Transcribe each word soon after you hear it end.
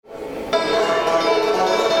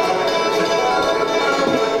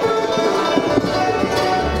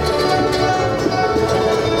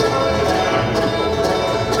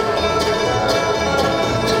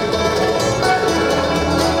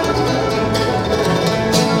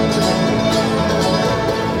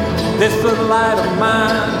this little light of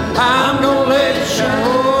mine, I'm gonna let it shine.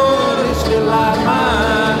 Oh, this little light of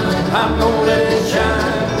mine, I'm gonna let it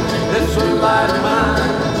shine. This little light of mine,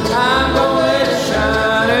 I'm gonna let it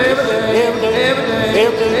shine. Every day, every day, every day,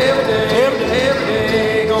 every day, every day, every day, every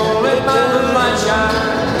day, gonna let my little light shine.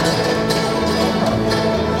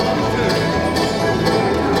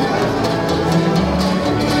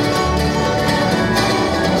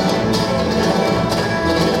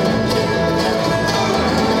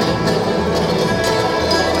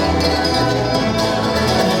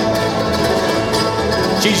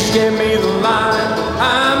 Jesus gave me the light,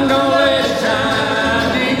 I'm gonna let it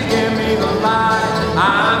shine. Jesus gave me the light,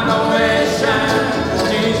 I'm gonna let it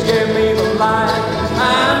shine. Jesus gave me the light,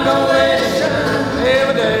 I'm gonna let it shine.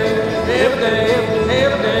 Every day, every day, every day,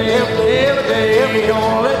 every day, every day, every day, every day,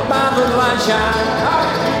 gonna let my little light shine.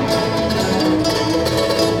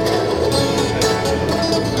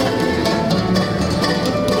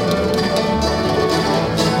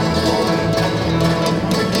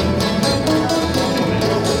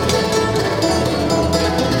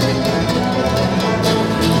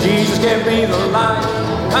 Jesus gave me the light,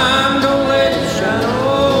 I'm gonna let it shine.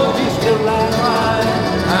 Oh, Jesus gave me the light,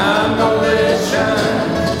 I'm gonna let it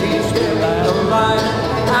shine. Jesus gave me the light,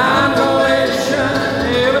 I'm gonna let it shine.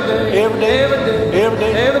 Every day, every day, every day, every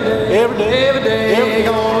day, every day, every day, every day, every day,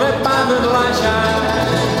 gonna let my little light shine.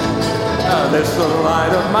 This little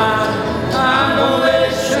light of mine, I'm gonna let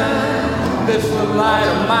it shine. This little light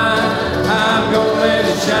of mine, I'm gonna let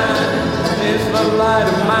it shine. This little light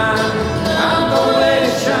of mine, I'm gonna let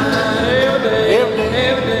it shine. Every day, every day,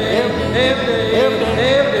 every day, every day, every day, every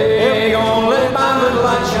day, every day, gonna let my little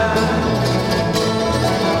light shine.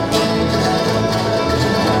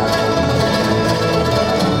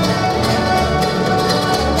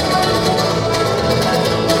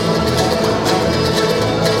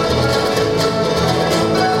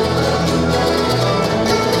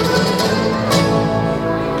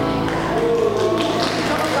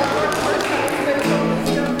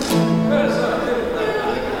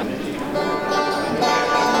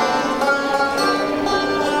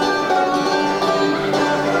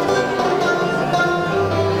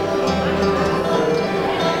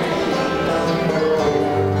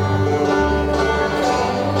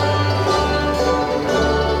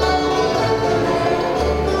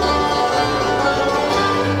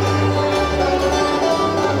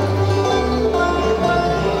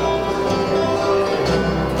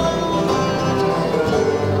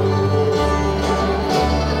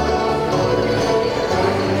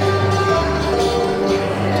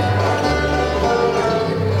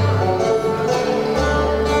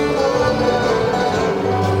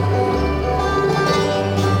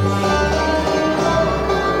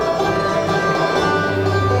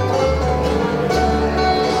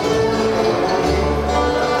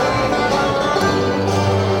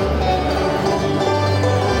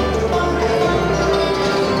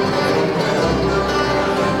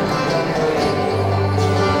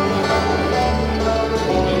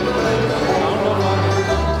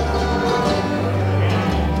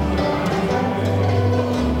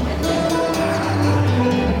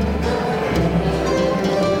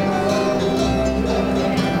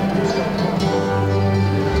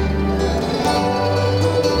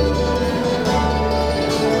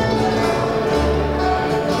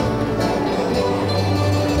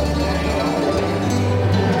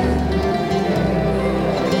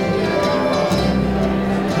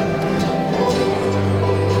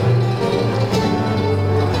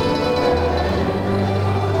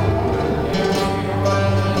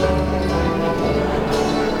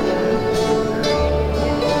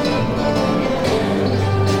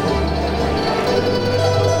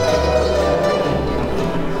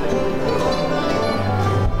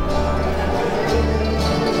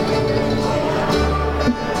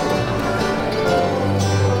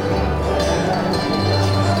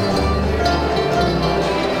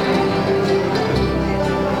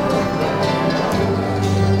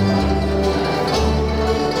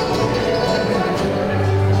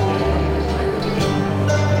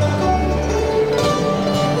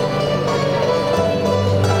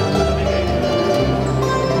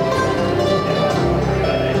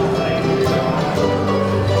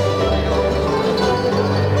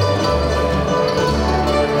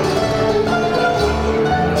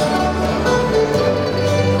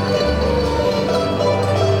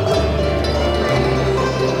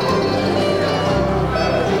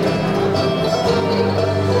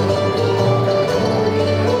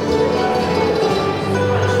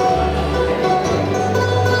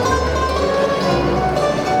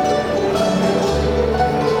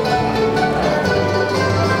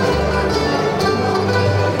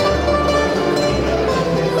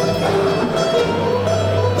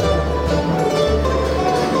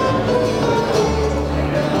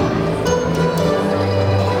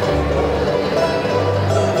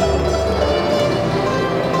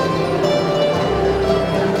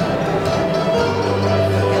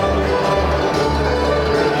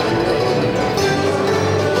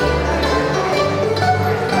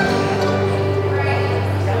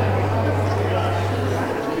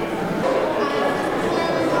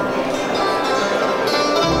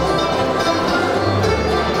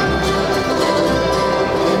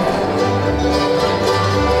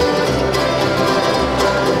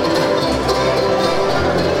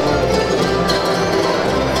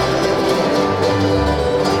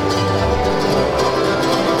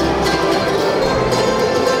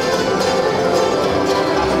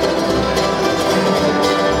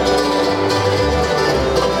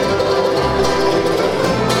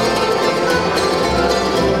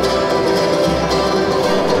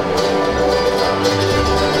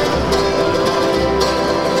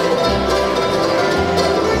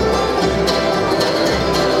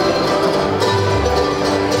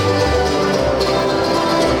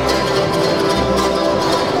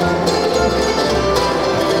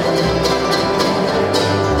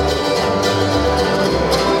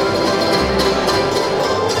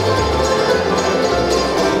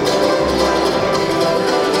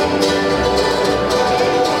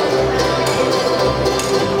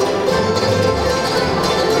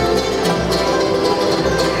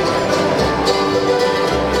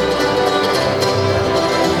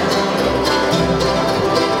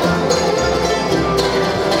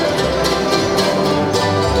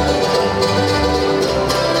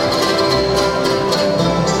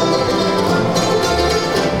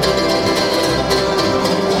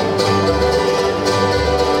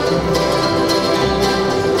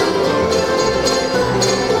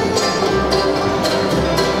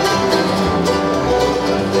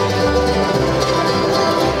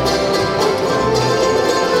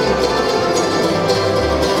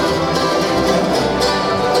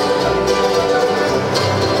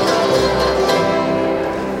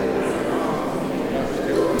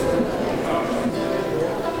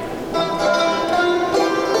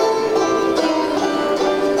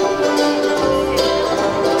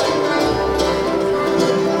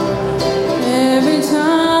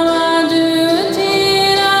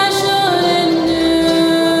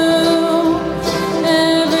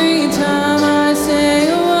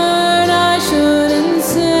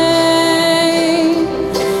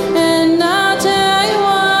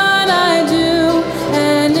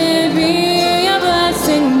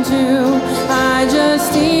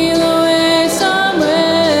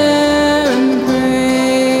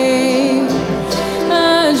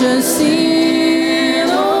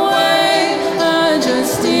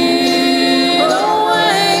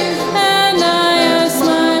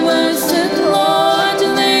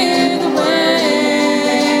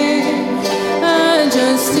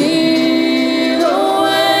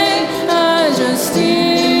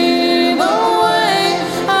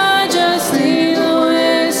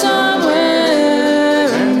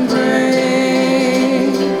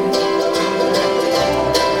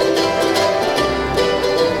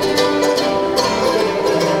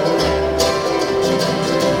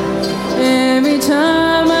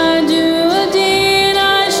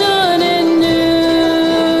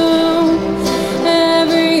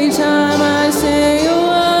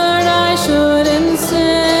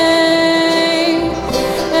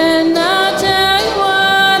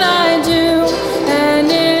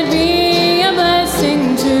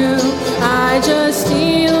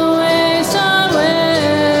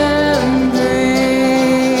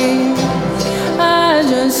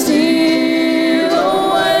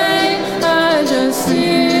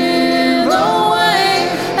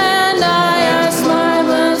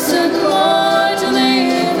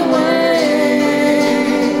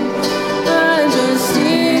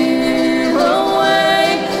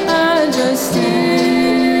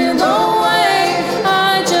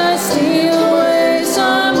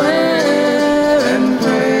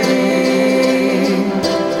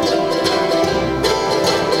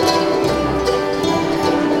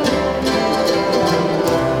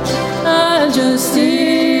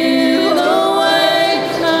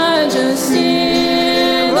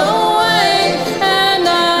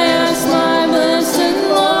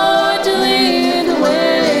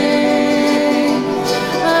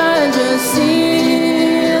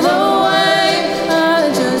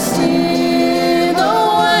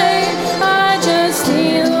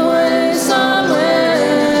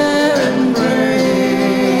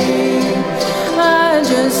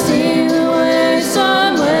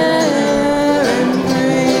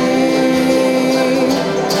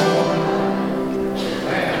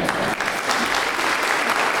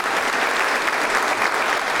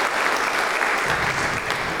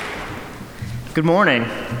 Good morning.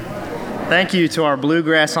 Thank you to our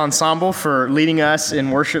Bluegrass Ensemble for leading us in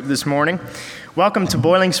worship this morning. Welcome to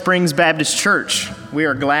Boiling Springs Baptist Church. We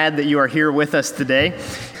are glad that you are here with us today.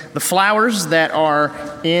 The flowers that are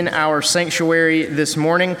in our sanctuary this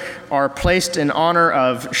morning are placed in honor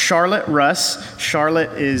of Charlotte Russ.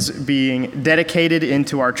 Charlotte is being dedicated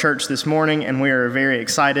into our church this morning, and we are very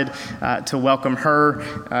excited to welcome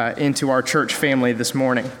her into our church family this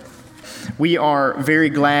morning. We are very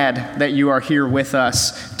glad that you are here with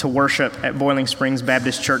us to worship at Boiling Springs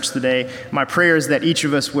Baptist Church today. My prayer is that each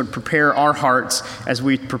of us would prepare our hearts as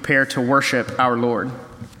we prepare to worship our Lord.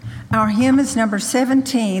 Our hymn is number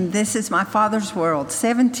 17, This Is My Father's World,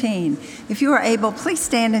 17. If you are able, please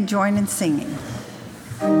stand and join in singing.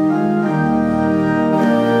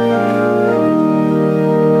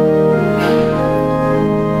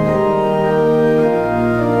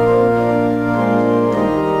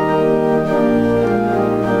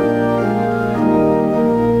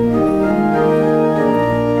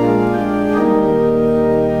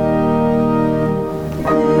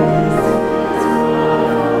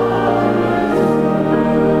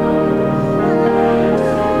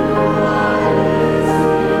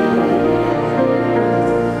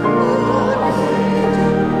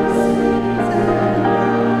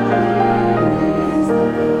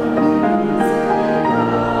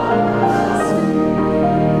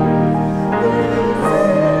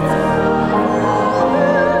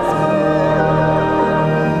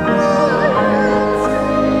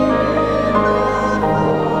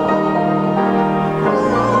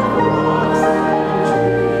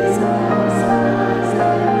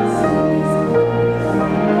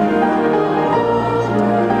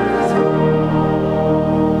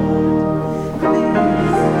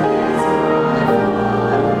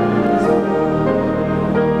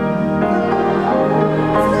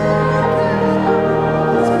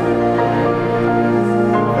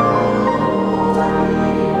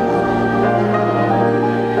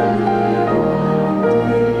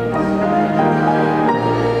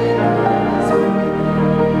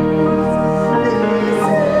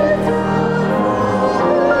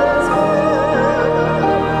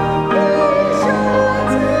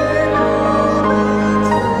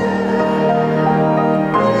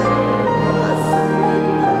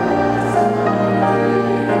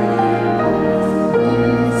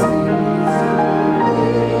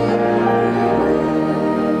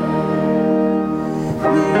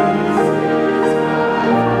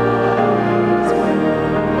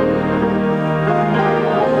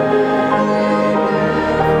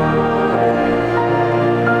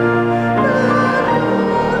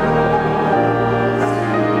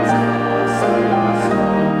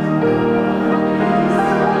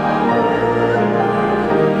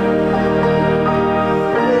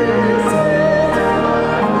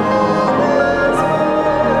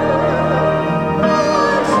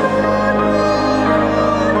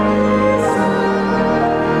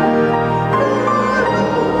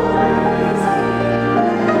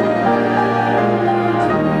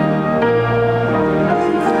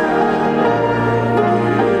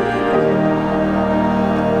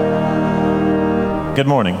 Good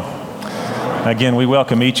morning. Again, we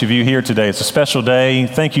welcome each of you here today. It's a special day.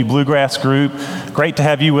 Thank you, Bluegrass Group. Great to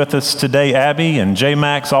have you with us today, Abby and J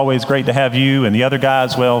Max. Always great to have you. And the other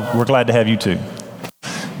guys, well, we're glad to have you too.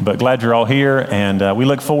 But glad you're all here, and we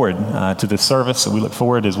look forward to this service. We look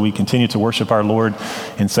forward as we continue to worship our Lord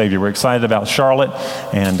and Savior. We're excited about Charlotte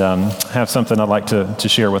and have something I'd like to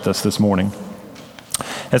share with us this morning.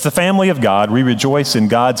 As the family of God, we rejoice in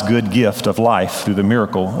God's good gift of life through the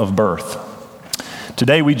miracle of birth.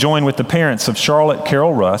 Today, we join with the parents of Charlotte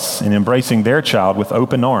Carol Russ in embracing their child with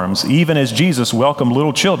open arms, even as Jesus welcomed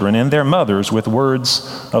little children and their mothers with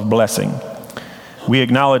words of blessing. We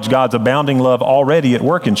acknowledge God's abounding love already at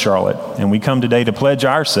work in Charlotte, and we come today to pledge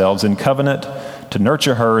ourselves in covenant to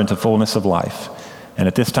nurture her into fullness of life. And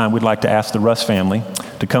at this time, we'd like to ask the Russ family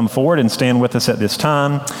to come forward and stand with us at this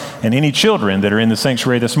time. And any children that are in the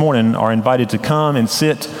sanctuary this morning are invited to come and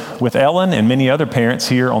sit with Ellen and many other parents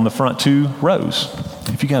here on the front 2 rows.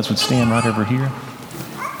 If you guys would stand right over here.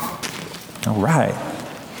 All right.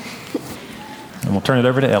 And we'll turn it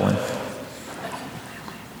over to Ellen.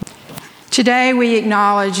 Today we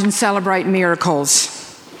acknowledge and celebrate miracles,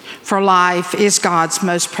 for life is God's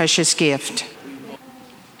most precious gift.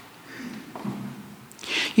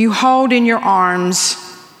 You hold in your arms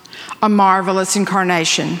a marvelous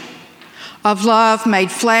incarnation of love made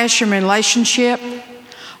flesh in relationship,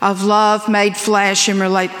 of love made flesh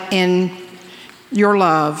in your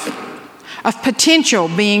love, of potential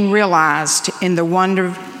being realized in the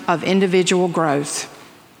wonder of individual growth.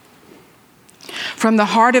 From the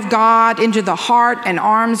heart of God into the heart and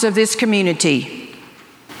arms of this community.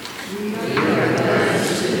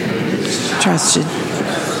 Trusted.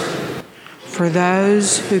 For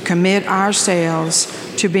those who commit ourselves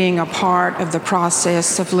to being a part of the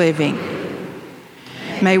process of living.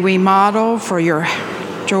 May we model for your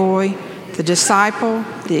joy the disciple,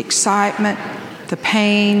 the excitement, the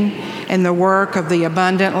pain, and the work of the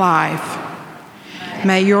abundant life.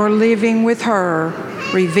 May your living with her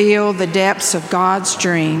reveal the depths of God's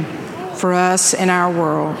dream for us and our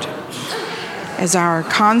world. As our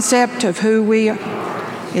concept of who we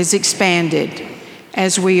are is expanded,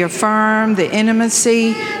 as we affirm the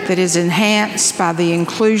intimacy that is enhanced by the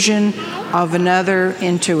inclusion of another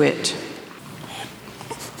into it.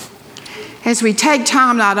 As we take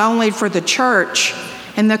time not only for the church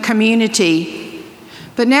and the community,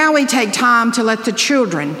 but now we take time to let the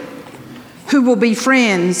children, who will be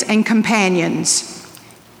friends and companions,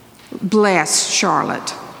 bless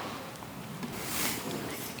Charlotte.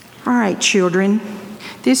 All right, children,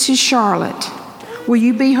 this is Charlotte. Will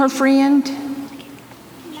you be her friend?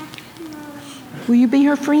 Will you be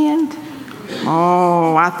her friend?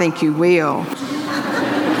 Oh, I think you will.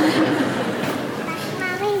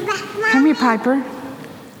 Come here, Piper.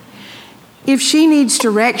 If she needs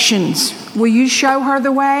directions, will you show her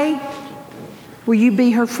the way? Will you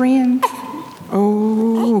be her friend?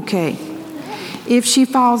 Oh, okay. If she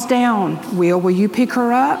falls down, will you pick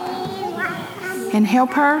her up and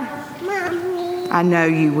help her? I know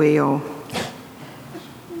you will.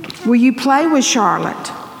 Will you play with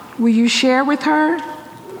Charlotte? Will you share with her?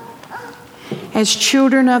 As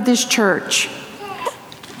children of this church,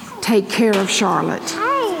 take care of Charlotte.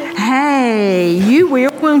 Hey, you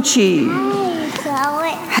will, won't you?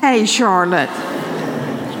 Hey, Charlotte.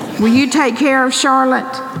 Will you take care of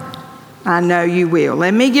Charlotte? I know you will.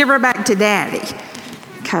 Let me give her back to Daddy,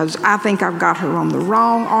 because I think I've got her on the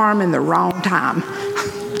wrong arm in the wrong time.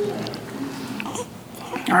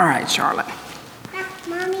 All right, Charlotte. That's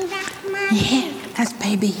Mommy. Yeah, that's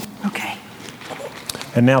baby. Okay.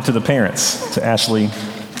 And now to the parents, to Ashley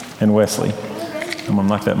and Wesley. I'm going to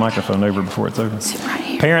knock that microphone over before it's over. Sit right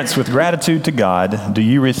here. Parents, with gratitude to God, do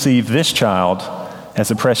you receive this child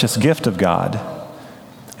as a precious gift of God?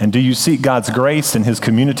 And do you seek God's grace and His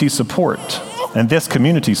community support, and this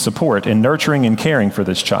community's support in nurturing and caring for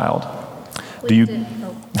this child? Do you?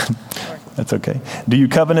 That's okay. Do you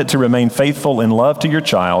covenant to remain faithful in love to your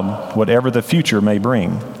child, whatever the future may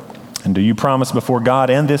bring? And do you promise before God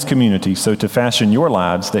and this community so to fashion your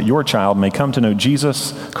lives that your child may come to know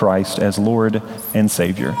Jesus Christ as Lord and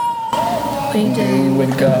Savior? We do,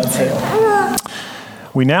 with God's help.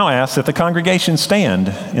 We now ask that the congregation stand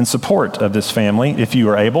in support of this family, if you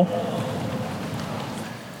are able.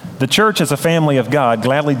 The church, as a family of God,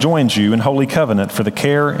 gladly joins you in holy covenant for the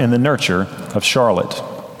care and the nurture of Charlotte.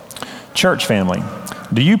 Church family,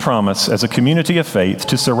 do you promise as a community of faith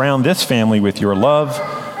to surround this family with your love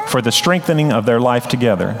for the strengthening of their life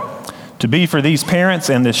together, to be for these parents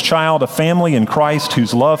and this child a family in Christ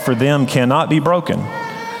whose love for them cannot be broken,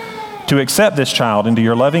 to accept this child into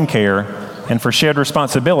your loving care and for shared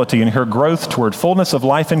responsibility in her growth toward fullness of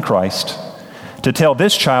life in Christ, to tell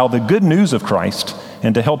this child the good news of Christ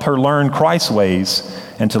and to help her learn Christ's ways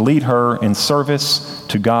and to lead her in service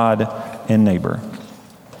to God and neighbor.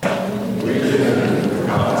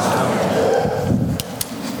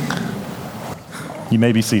 You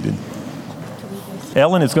may be seated.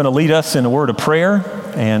 Ellen is going to lead us in a word of prayer,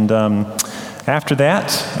 and after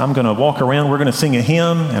that, I'm going to walk around. We're going to sing a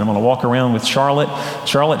hymn, and I'm going to walk around with Charlotte.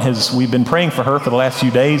 We've been praying for her for the last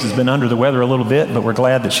few days, has been under the weather a little bit, but we're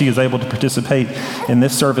glad that she is able to participate in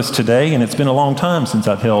this service today, and it's been a long time since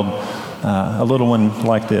I've held a little one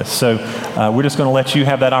like this. So we're just going to let you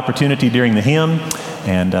have that opportunity during the hymn,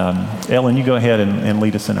 and Ellen, you go ahead and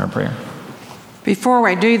lead us in our prayer. Before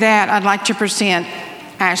I do that, I'd like to present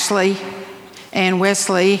Ashley and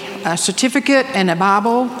Wesley a certificate and a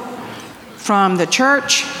Bible from the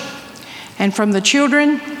church, and from the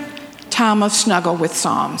children, time of snuggle with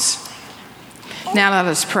Psalms. Now let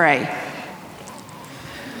us pray.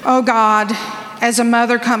 Oh God, as a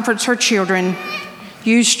mother comforts her children,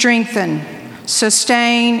 you strengthen,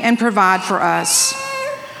 sustain, and provide for us.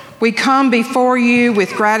 We come before you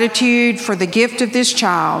with gratitude for the gift of this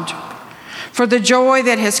child, for the joy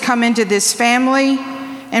that has come into this family,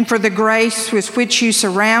 and for the grace with which you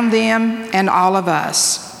surround them and all of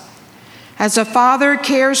us. As a father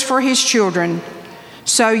cares for his children,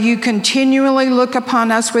 so you continually look upon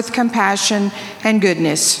us with compassion and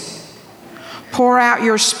goodness. Pour out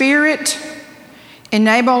your Spirit,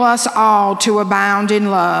 enable us all to abound in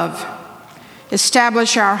love.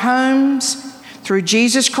 Establish our homes through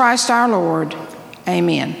Jesus Christ our Lord.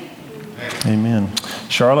 Amen. Amen.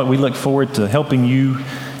 Charlotte, we look forward to helping you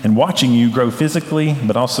and watching you grow physically,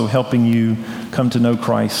 but also helping you come to know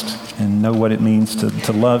Christ and know what it means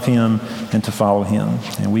to love him and to follow him.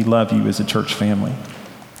 And we love you as a church family.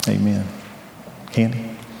 Amen. Candy?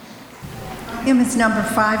 Hymn is number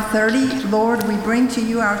 530, Lord, we bring to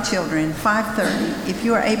you our children, 530. If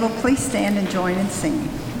you are able, please stand and join in singing.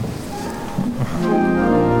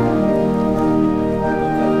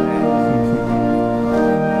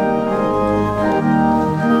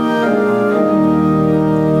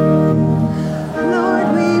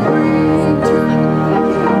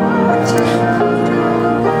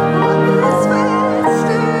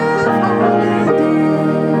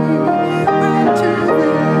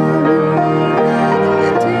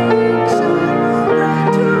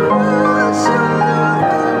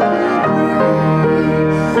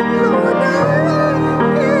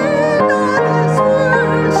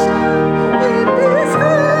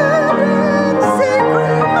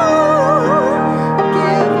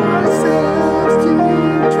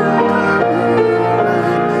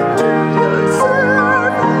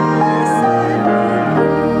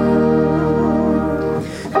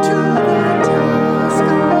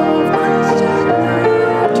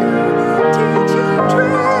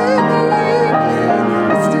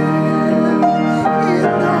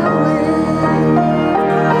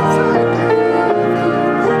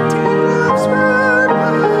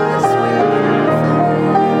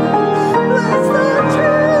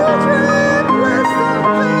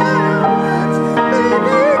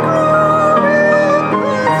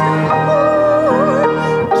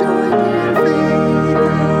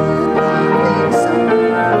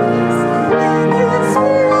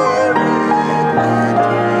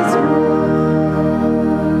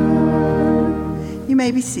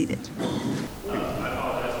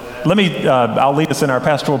 I'll lead us in our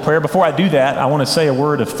pastoral prayer. Before I do that, I want to say a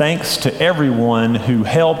word of thanks to everyone who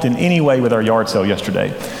helped in any way with our yard sale yesterday.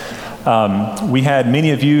 We had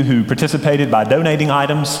many of you who participated by donating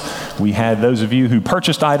items. We had those of you who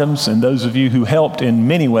purchased items and those of you who helped in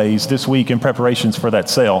many ways this week in preparations for that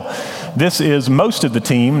sale. This is most of the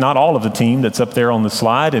team, not all of the team that's up there on the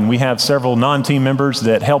slide, and we have several non-team members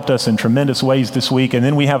that helped us in tremendous ways this week, and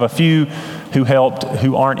then we have a few who helped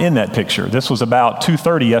who aren't in that picture. This was about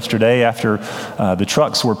 2:30 yesterday after the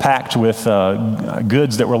trucks were packed with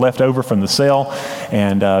goods that were left over from the sale,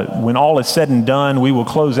 and when all is said and done, we will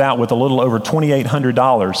close out with a little over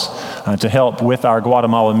 $2,800 to help with our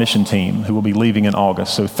Guatemala mission team who will be leaving in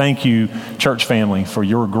August. So thank you, church family, for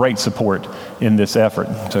your great support in this effort.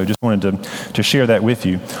 So just wanted to share that with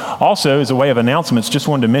you. Also, as a way of announcements, just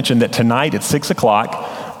wanted to mention that tonight at 6 o'clock,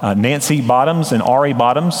 Nancy Bottoms and Ari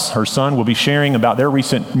Bottoms, her son, will be sharing about their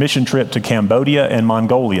recent mission trip to Cambodia and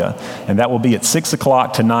Mongolia, and that will be at 6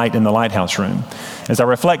 o'clock tonight in the Lighthouse Room. As I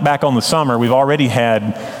reflect back on the summer, we've already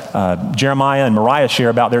had Jeremiah and Mariah share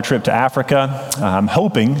about their trip to Africa. I'm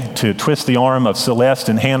hoping to twist the arm of Celeste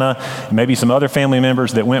and Hannah, and maybe some other family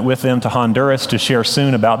members that went with them to Honduras to share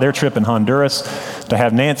soon about their trip in Honduras, to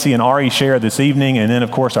have Nancy and Ari share this evening, and then,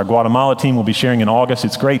 of course, our Guatemala team will be sharing in August.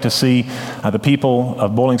 It's great to see the people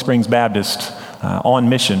of Boiling Springs Baptist on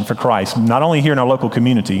mission for Christ, not only here in our local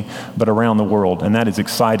community, but around the world. And that is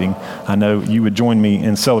exciting. I know you would join me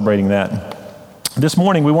in celebrating that. This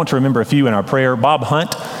morning, we want to remember a few in our prayer. Bob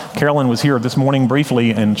Hunt, Carolyn was here this morning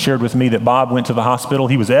briefly and shared with me that Bob went to the hospital.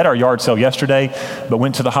 He was at our yard sale yesterday, but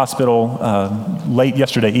went to the hospital late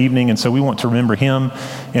yesterday evening, and so we want to remember him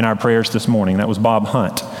in our prayers this morning. That was Bob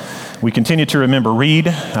Hunt. We continue to remember Reed.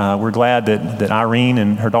 We're glad that Irene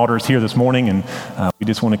and her daughter is here this morning, and we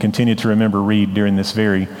just want to continue to remember Reed during this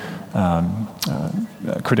very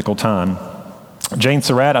critical time. Jane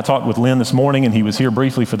Surratt, I talked with Lynn this morning, and he was here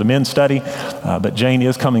briefly for the men's study, but Jane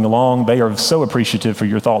is coming along. They are so appreciative for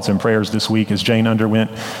your thoughts and prayers this week as Jane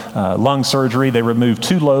underwent lung surgery. They removed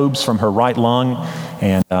 2 lobes from her right lung,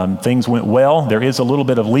 and things went well. There is a little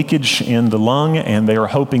bit of leakage in the lung, and they are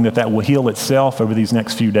hoping that will heal itself over these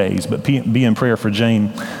next few days, but be in prayer for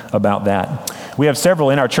Jane about that. We have several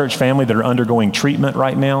in our church family that are undergoing treatment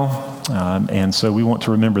right now. And so we want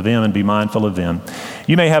to remember them and be mindful of them.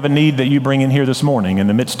 You may have a need that you bring in here this morning in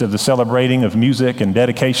the midst of the celebrating of music and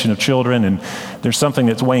dedication of children, and there's something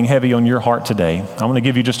that's weighing heavy on your heart today. I'm going to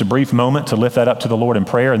give you just a brief moment to lift that up to the Lord in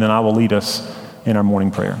prayer, and then I will lead us in our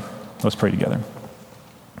morning prayer. Let's pray together.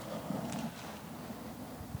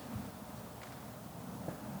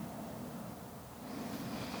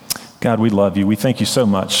 God, we love you. We thank you so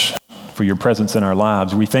much for your presence in our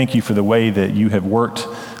lives. We thank you for the way that you have worked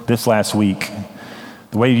this last week,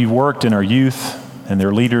 the way you've worked in our youth and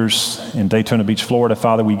their leaders in Daytona Beach, Florida.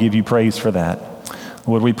 Father, we give you praise for that.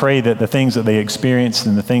 Lord, we pray that the things that they experienced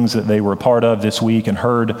and the things that they were a part of this week and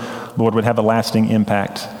heard, Lord, would have a lasting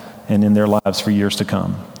impact and in their lives for years to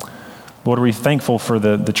come. Lord, we're thankful for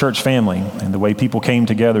the church family and the way people came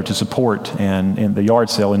together to support and in the yard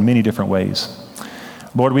sale in many different ways.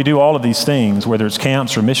 Lord, we do all of these things, whether it's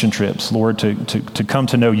camps or mission trips, Lord, to come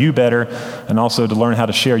to know you better and also to learn how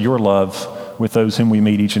to share your love with those whom we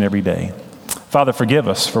meet each and every day. Father, forgive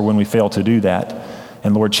us for when we fail to do that.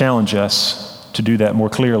 And Lord, challenge us to do that more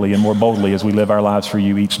clearly and more boldly as we live our lives for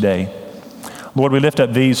you each day. Lord, we lift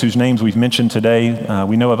up these whose names we've mentioned today.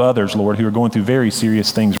 We know of others, Lord, who are going through very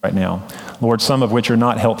serious things right now. Lord, some of which are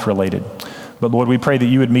not health related. But Lord, we pray that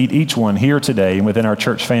you would meet each one here today and within our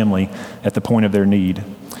church family at the point of their need.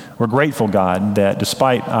 We're grateful, God, that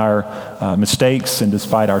despite our mistakes and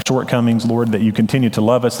despite our shortcomings, Lord, that you continue to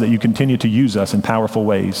love us, that you continue to use us in powerful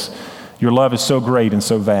ways. Your love is so great and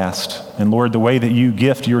so vast. And Lord, the way that you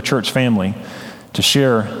gift your church family to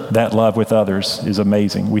share that love with others is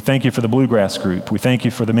amazing. We thank you for the Bluegrass Group. We thank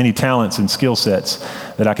you for the many talents and skill sets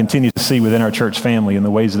that I continue to see within our church family and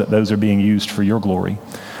the ways that those are being used for your glory.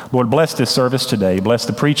 Lord, bless this service today. Bless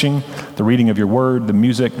the preaching, the reading of your word, the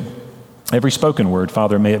music, every spoken word.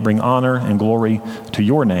 Father, may it bring honor and glory to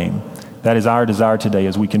your name. That is our desire today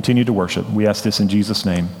as we continue to worship. We ask this in Jesus'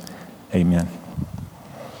 name. Amen.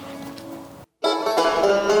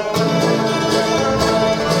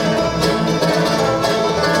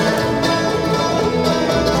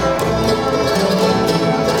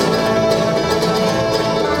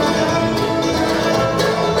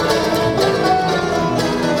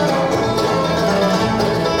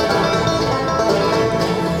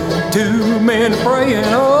 Two men praying,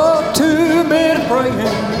 oh, 2 men praying,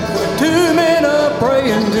 2 men are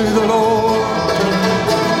praying to the Lord.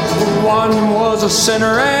 One was a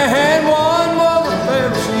sinner and one was a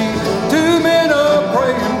Pharisee. 2 men are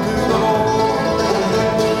praying to the Lord.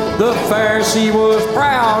 The Pharisee was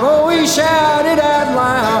proud, oh, he shouted out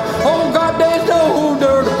loud, oh God, there's no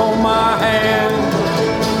dirt upon my hand.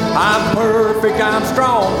 I'm perfect, I'm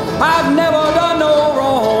strong, I've never done no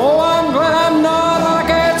wrong. Oh, I'm glad I'm not like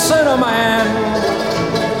that sinner man.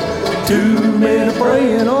 2 men are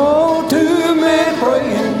praying, oh, 2 men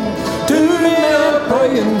praying, 2 men are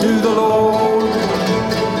praying to the Lord.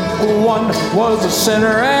 One was a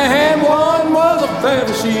sinner and one was a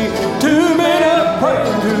Pharisee. 2 men are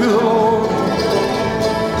praying to the Lord.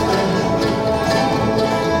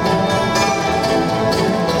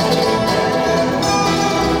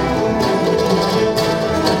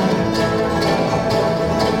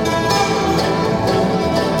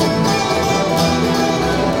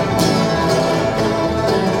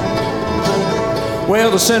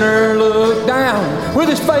 Well, the sinner looked down with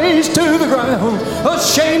his face to the ground,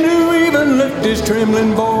 ashamed to even lift his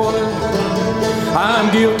trembling voice. I'm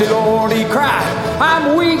guilty, Lord, he cried,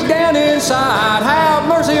 I'm weak down inside. Have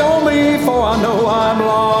mercy on me, for I know I'm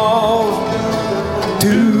lost.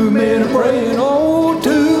 2 men are praying, oh,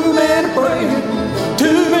 2 men are praying,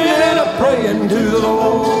 2 men are praying to the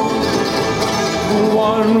Lord.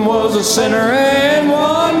 One was a sinner and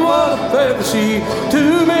one was a Pharisee.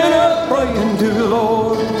 2 men are praying to the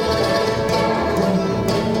Lord.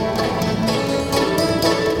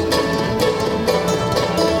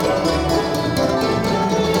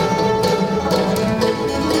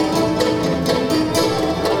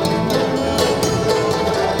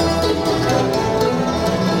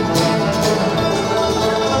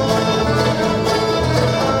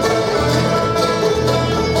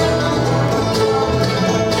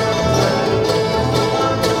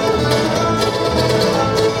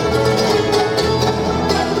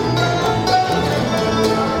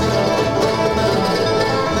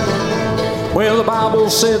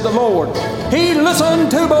 said the Lord. He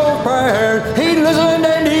listened to both prayers. He listened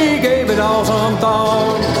and he gave it all some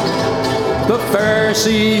thought. The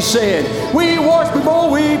Pharisees said, we wash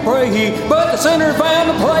before we pray, but the sinner found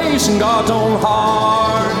a place in God's own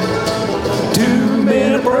heart. 2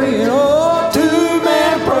 men are praying, oh, 2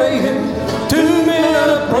 men are praying, 2 men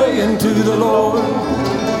are praying to the Lord.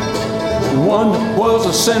 One was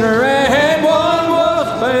a sinner and one was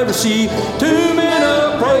a Pharisee. 2 men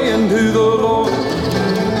are praying to the Lord.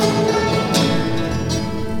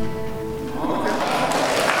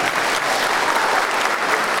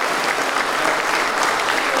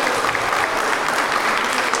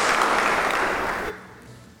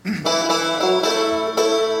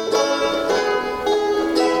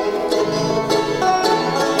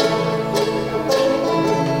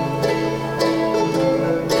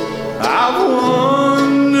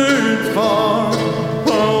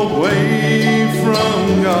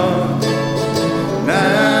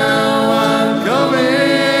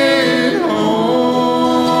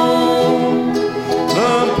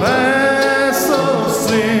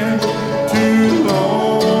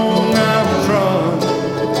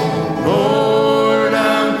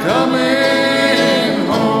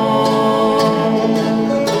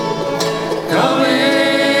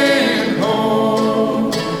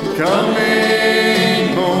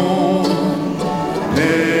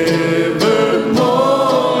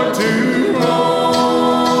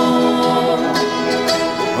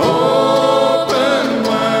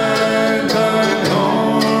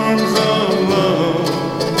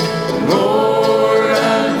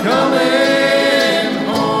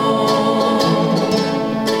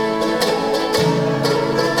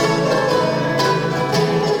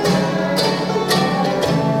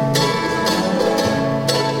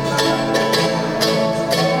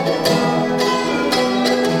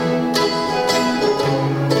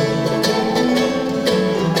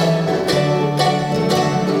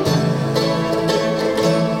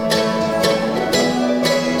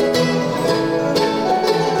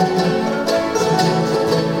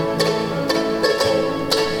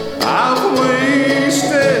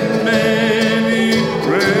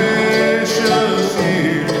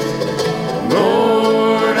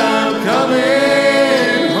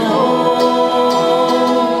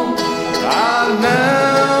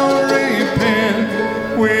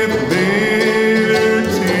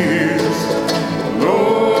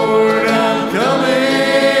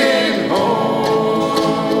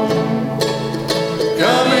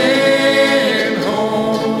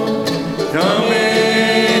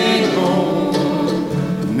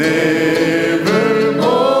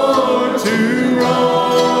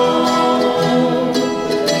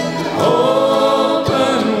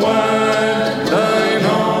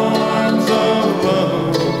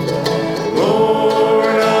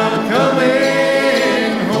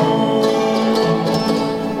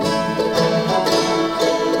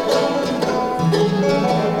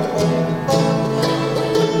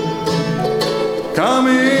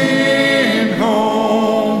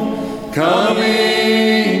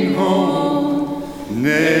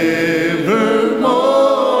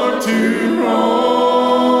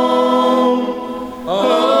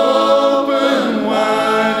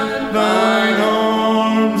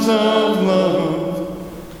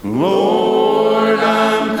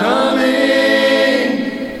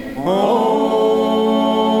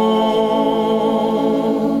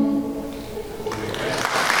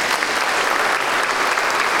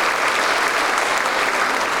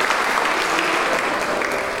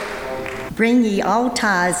 Bring ye all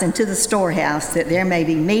tithes into the storehouse, that there may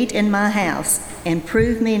be meat in my house, and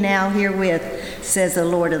prove me now herewith, says the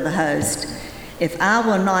Lord of the host, if I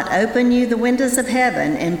will not open you the windows of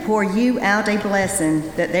heaven and pour you out a blessing,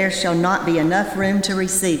 that there shall not be enough room to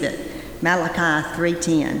receive it. Malachi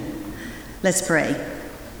 3:10. Let's pray.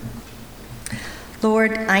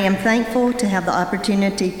 Lord, I am thankful to have the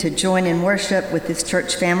opportunity to join in worship with this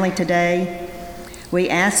church family today. We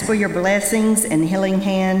ask for your blessings and healing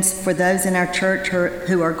hands for those in our church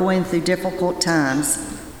who are going through difficult times.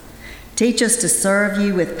 Teach us to serve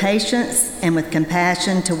you with patience and with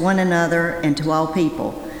compassion to one another and to all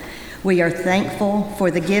people. We are thankful for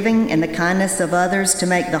the giving and the kindness of others to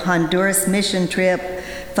make the Honduras mission trip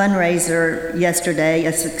fundraiser yesterday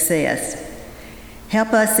a success.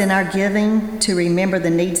 Help us in our giving to remember the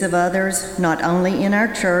needs of others, not only in our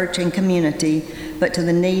church and community, but to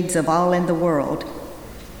the needs of all in the world.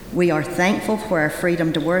 We are thankful for our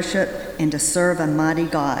freedom to worship and to serve a mighty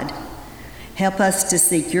God. Help us to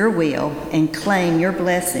seek your will and claim your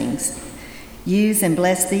blessings. Use and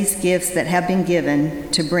bless these gifts that have been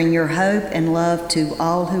given to bring your hope and love to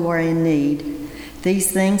all who are in need.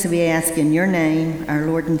 These things we ask in your name, our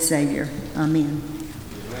Lord and Savior. Amen.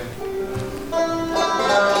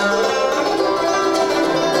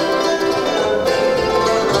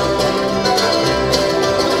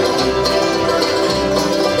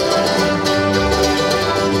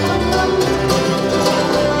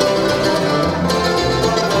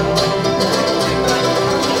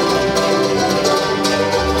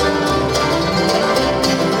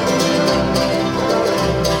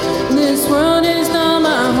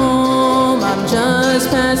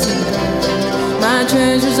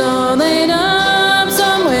 Treasures all laid up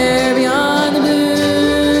somewhere beyond the blue.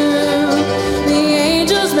 The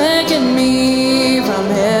angels beckon me from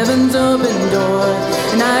heaven's open door,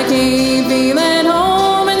 and I can't feel at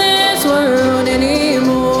home in this world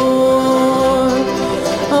anymore.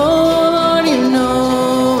 Oh Lord, you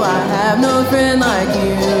know I have no friend like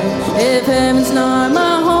you. If heaven's not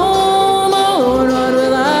my home, oh Lord, what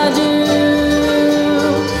will I do?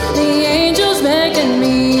 The angels beckon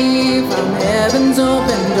me from heaven's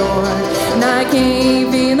open door, and I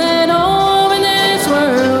can't feel at home in this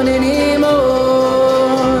world anymore.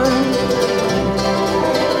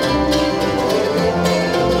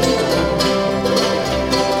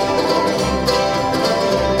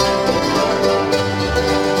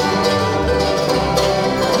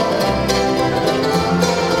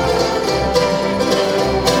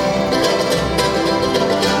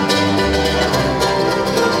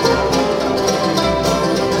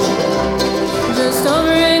 Just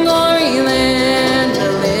over in glory land,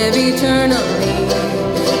 we'll live eternally.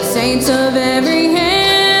 Saints of every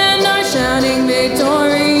hand are shouting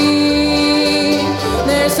victory.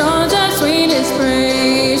 Their songs of sweetest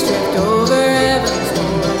praise drift over heaven's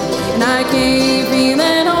door, and I can't feel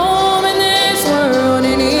at home in this world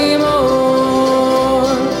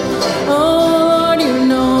anymore. Oh Lord, you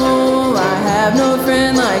know I have no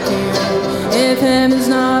friend like you. If heaven's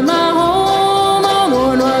not my home, oh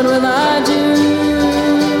Lord, what will I do?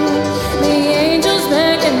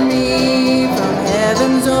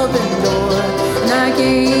 Heaven's open door, and I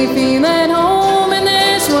can't feel at home in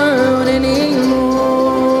this world anymore.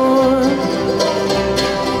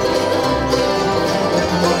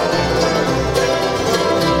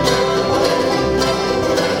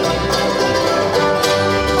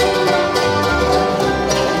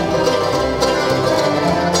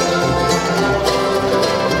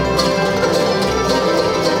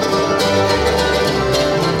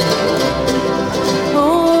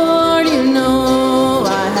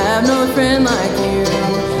 Friend like you.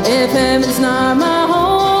 If heaven's not my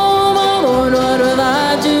home, oh Lord, what will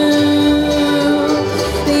I do?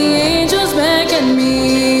 The angels beckon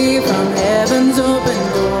me from heaven's open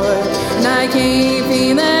door, and I can't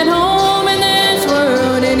feel at home in this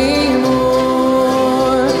world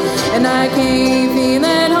anymore. And I can't feel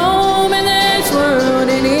at home in this world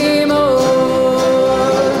anymore.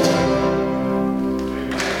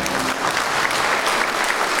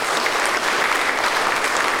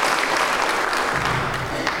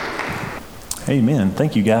 Amen.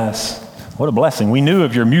 Thank you, guys. What a blessing. We knew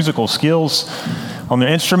of your musical skills on the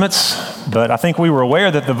instruments, but I think we were aware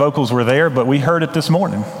that the vocals were there, but we heard it this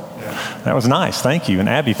morning. That was nice. Thank you. And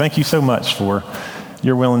Abby, thank you so much for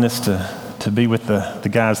your willingness to be with the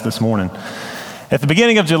guys this morning. At the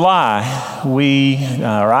beginning of July,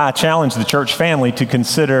 I challenged the church family to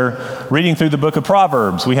consider reading through the book of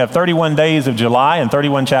Proverbs. We have 31 days of July and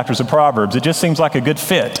 31 chapters of Proverbs. It just seems like a good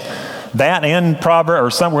fit. That and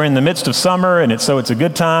Proverbs, we're in the midst of summer, and it's a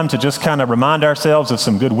good time to just kind of remind ourselves of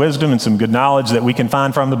some good wisdom and some good knowledge that we can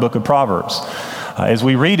find from the book of Proverbs. As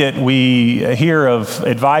we read it, we hear of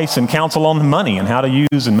advice and counsel on money and how to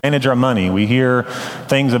use and manage our money. We hear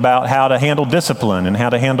things about how to handle discipline and how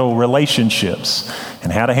to handle relationships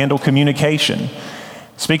and how to handle communication.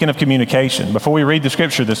 Speaking of communication, before we read the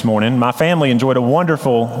scripture this morning, my family enjoyed a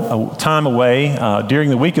wonderful time away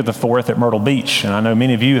during the week of the 4th at Myrtle Beach. And I know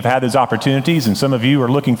many of you have had those opportunities, and some of you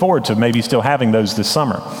are looking forward to maybe still having those this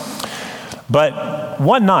summer. But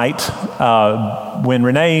one night, when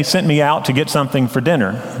Renee sent me out to get something for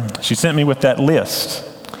dinner, she sent me with that list.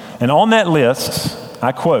 And on that list,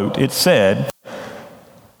 I quote, it said,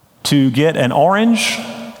 to get an orange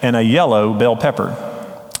and a yellow bell pepper.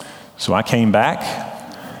 So I came back,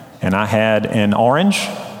 and I had an orange,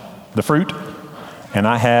 the fruit, and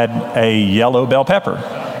I had a yellow bell pepper.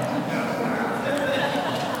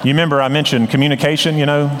 You remember I mentioned communication,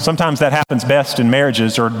 sometimes that happens best in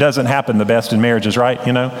marriages or doesn't happen the best in marriages, right?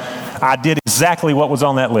 I did exactly what was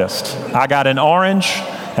on that list. I got an orange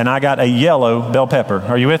and I got a yellow bell pepper.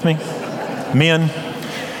 Are you with me? Men?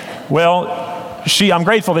 Well, I'm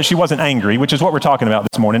grateful that she wasn't angry, which is what we're talking about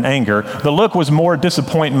this morning, anger. The look was more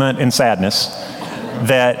disappointment and sadness.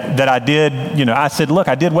 that I did, I said, look,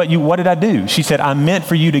 I did what did I do? She said, I meant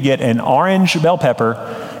for you to get an orange bell pepper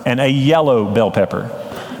and a yellow bell pepper.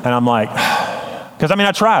 And I'm like, because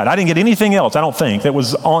I tried. I didn't get anything else, I don't think, that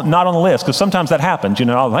was not on the list, because sometimes that happens.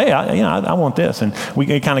 I want this. And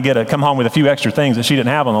we kind of come home with a few extra things that she didn't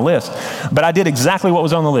have on the list. But I did exactly what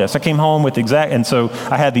was on the list. I came home with and so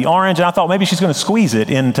I had the orange, and I thought maybe she's going to squeeze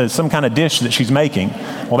it into some kind of dish that she's making.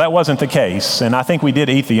 Well, that wasn't the case, and I think we did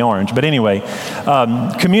eat the orange. But anyway,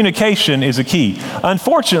 communication is a key.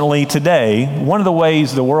 Unfortunately, today, one of the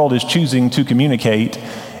ways the world is choosing to communicate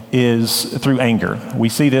is through anger. We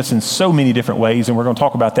see this in so many different ways, and we're going to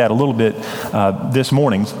talk about that a little bit this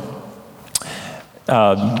morning.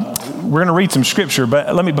 We're going to read some scripture,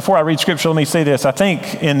 but before I read scripture, let me say this. I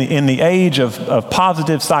think in the age of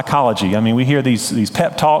positive psychology, we hear these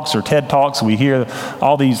pep talks or TED Talks. We hear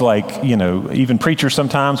all these, even preachers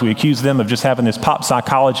sometimes, we accuse them of just having this pop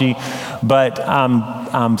psychology. But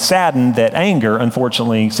I'm saddened that anger,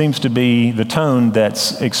 unfortunately, seems to be the tone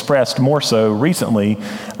that's expressed more so recently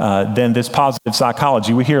than this positive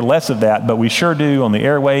psychology. We hear less of that, but we sure do on the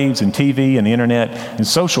airwaves and TV and the internet and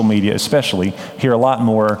social media especially, hear a lot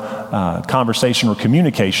more conversation or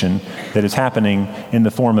communication that is happening in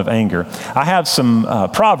the form of anger. I have some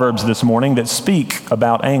Proverbs this morning that speak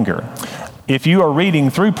about anger. If you are reading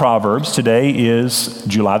through Proverbs, today is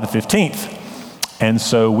July the 15th. And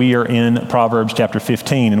so we are in Proverbs chapter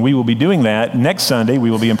 15, and we will be doing that next Sunday.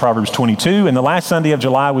 We will be in Proverbs 22, and the last Sunday of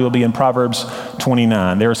July, we will be in Proverbs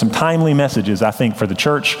 29. There are some timely messages, I think, for the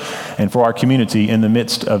church and for our community in the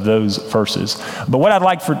midst of those verses. But what I'd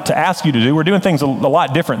like to ask you to do, we're doing things a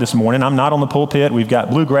lot different this morning. I'm not on the pulpit. We've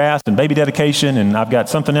got bluegrass and baby dedication, and I've got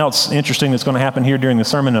something else interesting that's going to happen here during the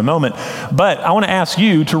sermon in a moment. But I want to ask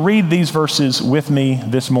you to read these verses with me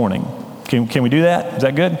this morning. Can we do that? Is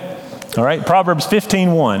that good? All right, Proverbs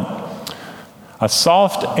 15:1. A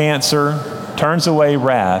soft answer turns away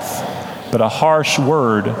wrath, but a harsh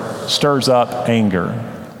word stirs up anger.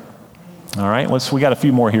 All right, we got a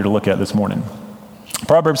few more here to look at this morning.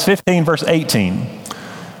 Proverbs 15, verse 18.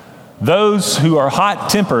 Those who are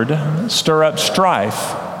hot-tempered stir up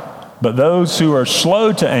strife, but those who are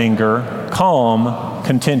slow to anger calm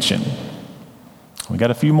contention. We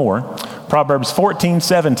got a few more. Proverbs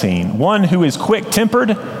 14:17. One who is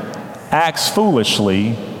quick-tempered acts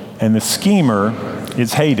foolishly, and the schemer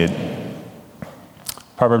is hated.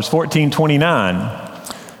 Proverbs 14:29.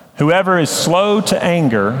 Whoever is slow to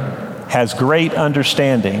anger has great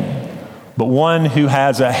understanding, but one who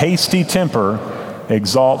has a hasty temper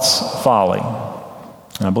exalts folly.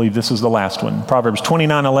 And I believe this is the last one. Proverbs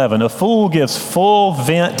 29:11. A fool gives full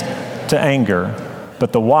vent to anger,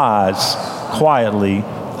 but the wise quietly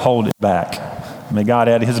hold it back. May God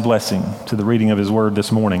add his blessing to the reading of his word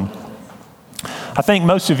this morning. I think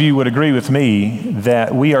most of you would agree with me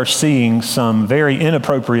that we are seeing some very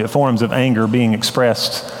inappropriate forms of anger being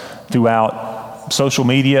expressed throughout social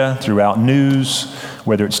media, throughout news,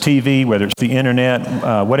 whether it's TV, whether it's the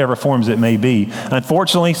internet, whatever forms it may be.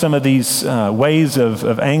 Unfortunately, some of these ways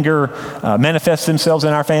of anger manifest themselves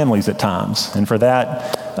in our families at times, and for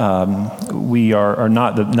that, we are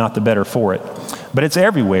not the better for it. But it's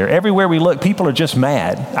everywhere. Everywhere we look, people are just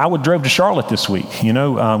mad. I drove to Charlotte this week.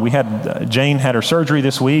 Jane had her surgery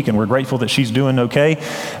this week, and we're grateful that she's doing okay.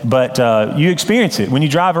 But you experience it when you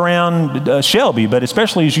drive around Shelby, but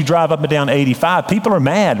especially as you drive up and down 85, people are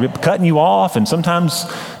mad, cutting you off, and sometimes,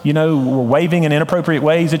 we're waving in inappropriate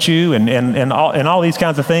ways at you, and all these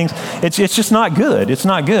kinds of things. It's just not good. It's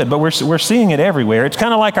not good. But we're seeing it everywhere. It's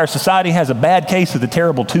kind of like our society has a bad case of the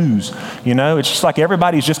terrible twos. It's just like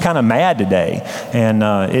everybody's just kind of mad today. And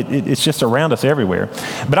it's just around us everywhere.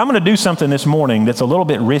 But I'm going to do something this morning that's a little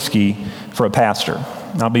bit risky for a pastor.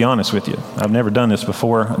 I'll be honest with you. I've never done this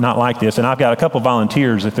before, not like this. And I've got a couple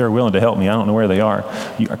volunteers if they're willing to help me. I don't know where they are.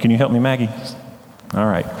 Can you help me, Maggie? All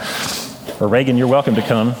right. Or Reagan, you're welcome to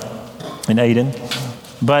come. And Aiden.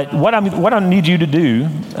 But what I need you to do,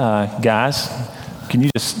 guys, can you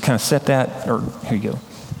just kind of set that, or here you go.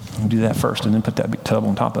 Do that first and then put that big tub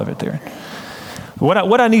on top of it there.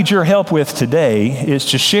 What I need your help with today is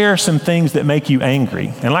to share some things that make you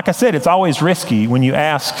angry. And like I said, it's always risky when you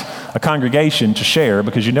ask a congregation to share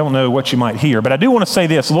because you don't know what you might hear. But I do want to say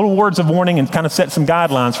this, little words of warning and kind of set some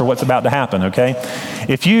guidelines for what's about to happen, okay?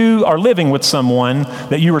 If you are living with someone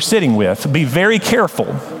that you are sitting with, be very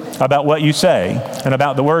careful about what you say and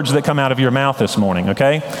about the words that come out of your mouth this morning,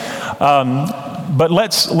 okay? But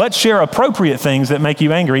let's share appropriate things that make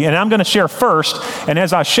you angry. And I'm going to share first. And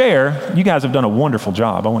as I share, you guys have done a wonderful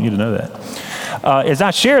job. I want you to know that. As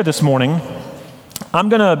I share this morning, I'm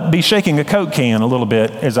going to be shaking a Coke can a little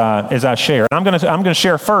bit as I share. I'm going to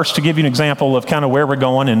share first to give you an example of kind of where we're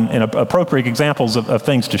going and appropriate examples of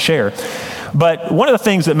things to share. But one of the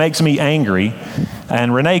things that makes me angry,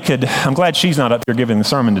 and Renee I'm glad she's not up here giving the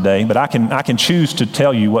sermon today, but I can choose to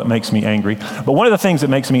tell you what makes me angry. But one of the things that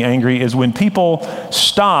makes me angry is when people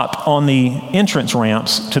stop on the entrance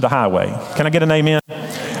ramps to the highway. Can I get an amen?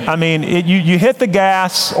 I mean, you hit the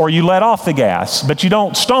gas or you let off the gas, but you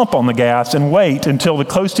don't stomp on the gas and wait until the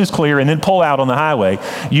coast is clear and then pull out on the highway.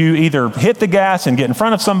 You either hit the gas and get in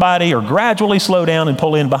front of somebody or gradually slow down and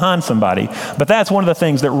pull in behind somebody. But that's one of the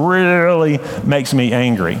things that really makes me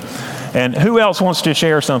angry. And who else wants to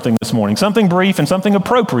share something this morning? Something brief and something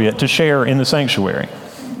appropriate to share in the sanctuary.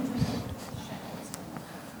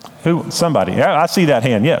 Somebody. Yeah, I see that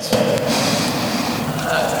hand. Yes.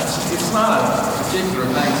 It's not a particular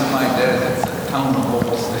thing somebody does. It's a tone of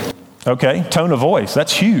voice. Okay, tone of voice.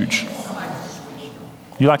 That's huge.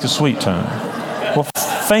 You like the sweet tone. Well,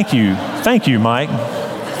 thank you. Thank you, Mike.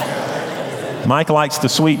 Mike likes the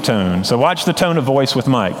sweet tone. So watch the tone of voice with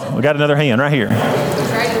Mike. We got another hand right here.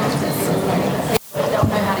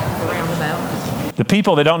 The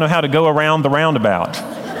people that don't know how to go around the roundabout.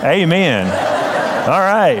 Amen. All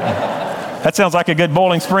right. That sounds like a good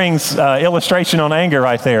Boiling Springs illustration on anger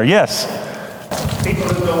right there. Yes? People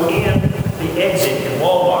who go in the exit at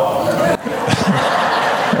Walmart.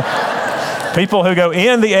 People who go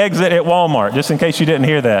in the exit at Walmart, just in case you didn't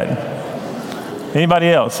hear that. Anybody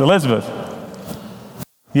else? Elizabeth?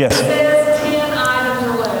 Yes. It says 10 items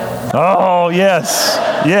or less. Oh, yes.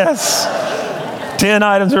 Yes. 10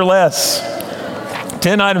 items or less.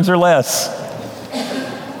 10 items or less.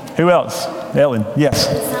 Who else? Ellen? Yes.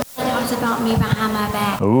 Somebody talks about me behind my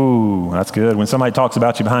back. Ooh, that's good. When somebody talks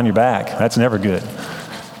about you behind your back, that's never good.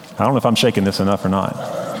 I don't know if I'm shaking this enough or not.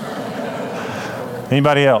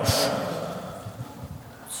 Anybody else?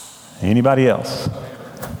 Anybody else?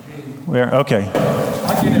 Where? Okay.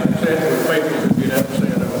 I get upset with people who get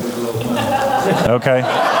upset over these little things. Okay.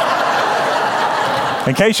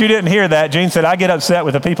 In case you didn't hear that, Gene said, I get upset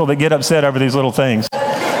with the people that get upset over these little things.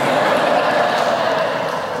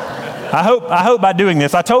 I hope by doing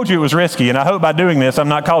this, I told you it was risky, and I hope by doing this, I'm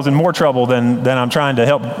not causing more trouble than I'm trying to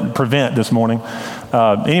help prevent this morning.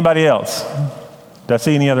 Anybody else? Did I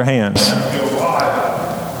see any other hands?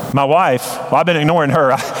 My wife, well, I've been ignoring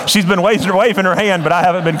her. She's been waving her hand, but I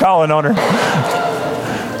haven't been calling on her.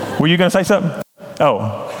 Were you going to say something?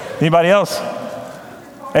 Oh, anybody else?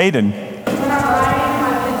 Aiden.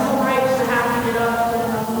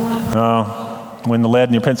 When the lead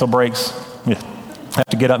in your pencil breaks, you have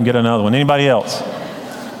to get up and get another one. Anybody else?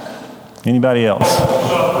 Anybody else?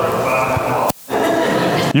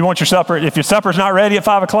 You want your supper? If your supper's not ready at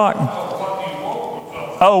 5 o'clock?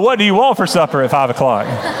 Oh, what do you want for supper at 5 o'clock?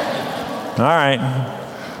 All right.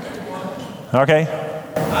 Okay.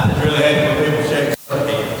 I just really hate when people shake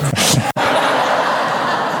their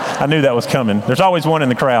I knew that was coming. There's always one in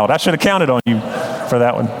the crowd. I should have counted on you for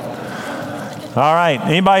that one. All right.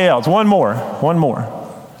 Anybody else? One more,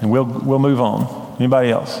 and we'll move on.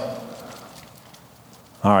 Anybody else?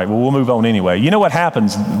 All right. Well, we'll move on anyway. You know what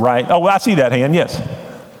happens, right? Oh, well, I see that hand. Yes.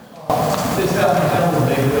 This happened to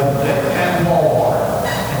me the other day at Walmart,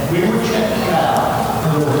 and we were checking out.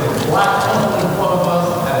 There was a black couple in front of us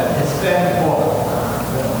and a Hispanic woman.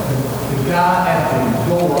 The guy at the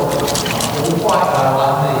door, a white guy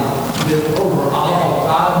like me, lived over almost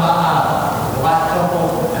out of my eye. The black couple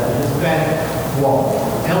and the Hispanic woman.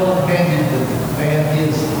 Ellen handed the man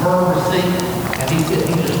her receipt, and he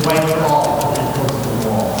just waved it off and just goes to the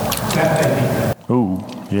wall. That made me think. Ooh,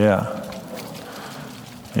 yeah.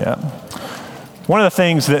 Yeah. One of the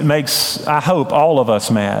things that makes, I hope, all of us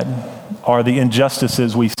mad are the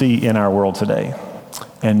injustices we see in our world today.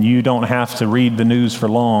 And you don't have to read the news for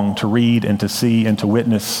long to read and to see and to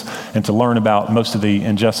witness and to learn about most of the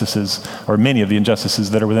injustices, or many of the injustices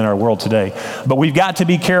that are within our world today. But we've got to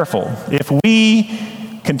be careful. If we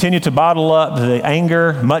continue to bottle up the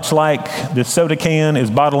anger, much like the soda can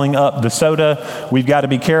is bottling up the soda, we've got to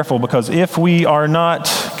be careful, because if we are not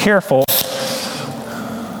careful,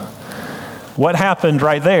 what happened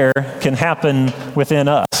right there can happen within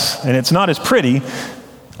us. And it's not as pretty.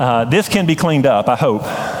 This can be cleaned up, I hope.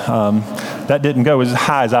 That didn't go as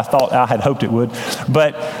high as I thought I had hoped it would.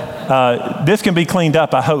 But this can be cleaned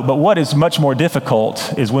up, I hope. But what is much more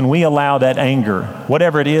difficult is when we allow that anger,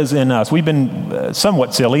 whatever it is in us. We've been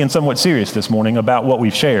somewhat silly and somewhat serious this morning about what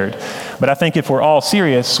we've shared. But I think if we're all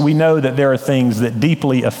serious, we know that there are things that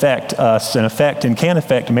deeply affect us and can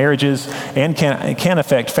affect marriages and can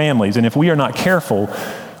affect families. And if we are not careful,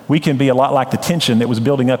 we can be a lot like the tension that was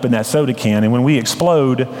building up in that soda can. And when we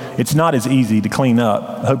explode, it's not as easy to clean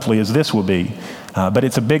up, hopefully, as this will be. But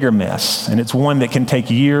it's a bigger mess, and it's one that can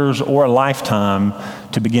take years or a lifetime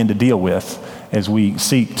to begin to deal with as we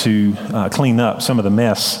seek to clean up some of the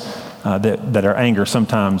mess that our anger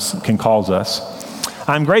sometimes can cause us.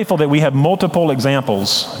 I'm grateful that we have multiple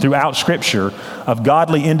examples throughout Scripture of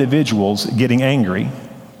godly individuals getting angry.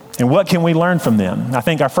 And what can we learn from them? I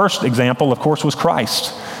think our first example, of course, was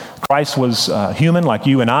Christ. Christ was human like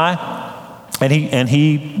you and I, and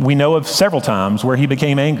we know of several times where he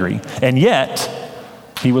became angry. And yet,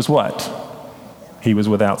 he was what? He was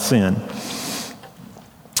without sin.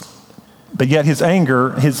 But yet his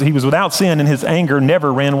anger, he was without sin, and his anger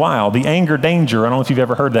never ran wild. The anger danger, I don't know if you've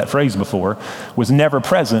ever heard that phrase before, was never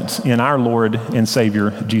present in our Lord and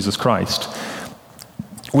Savior, Jesus Christ.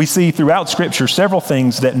 We see throughout Scripture several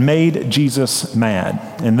things that made Jesus mad.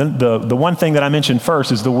 And the one thing that I mentioned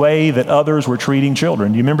first is the way that others were treating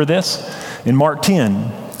children. Do you remember this? In Mark 10,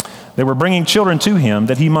 they were bringing children to him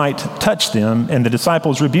that he might touch them, and the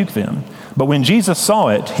disciples rebuked them. But when Jesus saw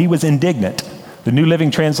it, he was indignant. The New Living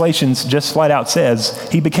Translation just flat out says,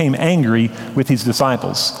 he became angry with his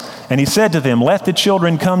disciples. And he said to them, "Let the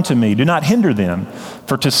children come to me. Do not hinder them,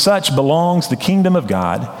 for to such belongs the kingdom of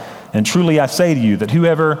God. And truly I say to you that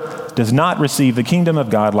whoever does not receive the kingdom of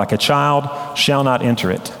God like a child shall not enter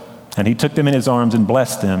it." And he took them in his arms and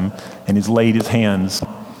blessed them, and he laid his hands.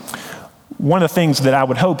 One of the things that I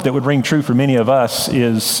would hope that would ring true for many of us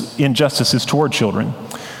is injustices toward children.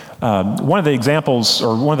 One of the examples,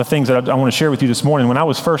 or one of the things that I want to share with you this morning, when I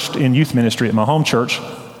was first in youth ministry at my home church,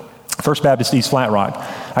 First Baptist East Flat Rock,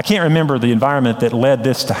 I can't remember the environment that led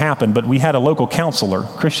this to happen, but we had a local counselor,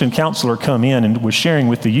 Christian counselor, come in and was sharing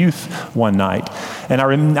with the youth one night. And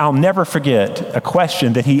I'll never forget a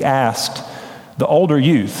question that he asked the older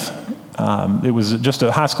youth. It was just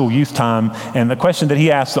a high school youth time, and the question that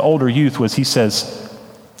he asked the older youth was, he says,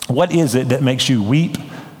 "What is it that makes you weep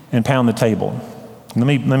and pound the table?" Let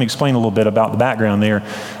me explain a little bit about the background there.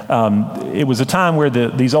 It was a time where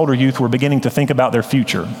these older youth were beginning to think about their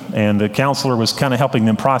future, and the counselor was kind of helping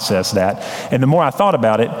them process that. And the more I thought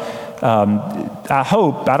about it,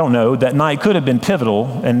 I don't know, that night could have been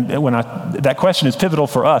pivotal, and that question is pivotal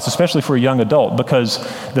for us, especially for a young adult, because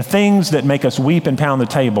the things that make us weep and pound the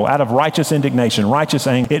table out of righteous indignation, righteous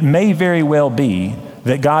anger, it may very well be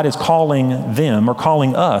that God is calling them or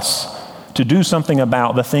calling us to do something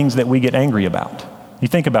about the things that we get angry about. You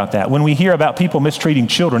think about that. When we hear about people mistreating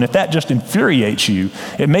children, if that just infuriates you,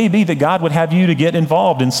 it may be that God would have you to get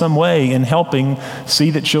involved in some way in helping see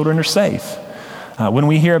that children are safe. When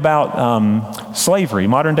we hear about slavery,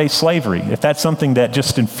 modern day slavery, if that's something that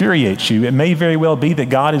just infuriates you, it may very well be that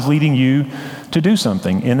God is leading you to do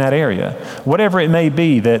something in that area. Whatever it may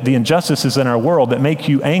be, that the injustices in our world that make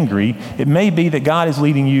you angry, it may be that God is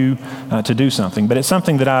leading you to do something. But it's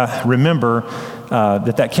something that I remember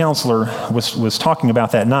that counselor was talking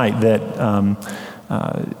about that night, that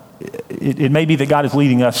it may be that God is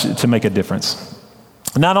leading us to make a difference.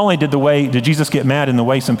 Not only did Jesus get mad in the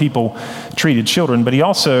way some people treated children, but he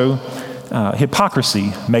also,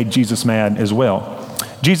 hypocrisy made Jesus mad as well.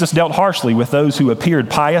 Jesus dealt harshly with those who appeared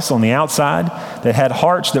pious on the outside, that had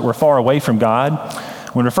hearts that were far away from God.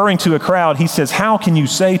 When referring to a crowd, he says, "How can you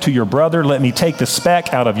say to your brother, 'Let me take the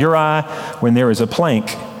speck out of your eye,' when there is a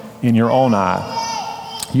plank in your own eye?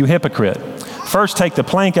 You hypocrite. First take the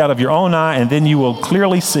plank out of your own eye, and then you will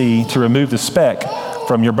clearly see to remove the speck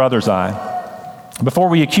from your brother's eye. Before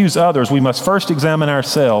we accuse others, we must first examine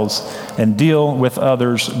ourselves and deal with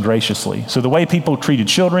others graciously." So the way people treated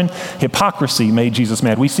children, hypocrisy made Jesus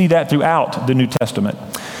mad. We see that throughout the New Testament.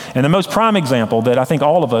 And the most prime example that I think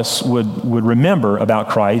all of us would remember about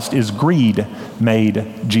Christ is greed made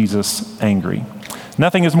Jesus angry.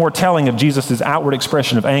 Nothing is more telling of Jesus' outward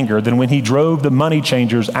expression of anger than when he drove the money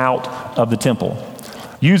changers out of the temple.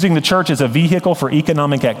 Using the church as a vehicle for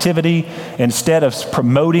economic activity instead of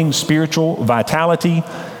promoting spiritual vitality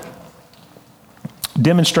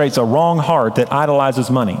demonstrates a wrong heart that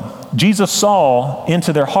idolizes money. Jesus saw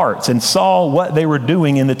into their hearts and saw what they were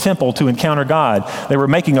doing in the temple to encounter God. They were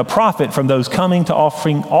making a profit from those coming to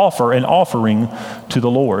offer an offering to the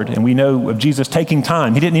Lord. And we know of Jesus taking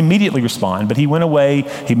time. He didn't immediately respond, but he went away,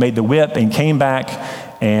 he made the whip and came back,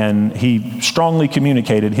 and he strongly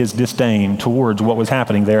communicated his disdain towards what was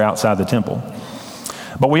happening there outside the temple.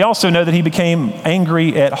 But we also know that he became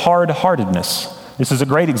angry at hard-heartedness. This is a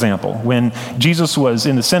great example. When Jesus was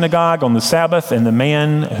in the synagogue on the Sabbath, and the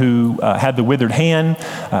man who had the withered hand,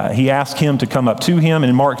 he asked him to come up to him.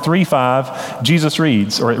 And in Mark 3:5, Jesus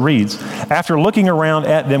reads, "After looking around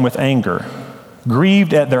at them with anger,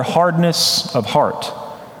 grieved at their hardness of heart,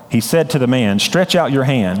 he said to the man, "Stretch out your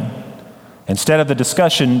hand." Instead of the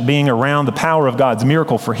discussion being around the power of God's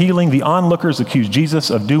miracle for healing, the onlookers accused Jesus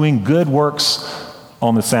of doing good works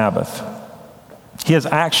on the Sabbath. His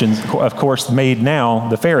actions, of course, made now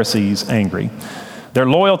the Pharisees angry. Their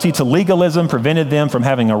loyalty to legalism prevented them from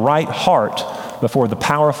having a right heart before the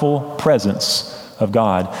powerful presence of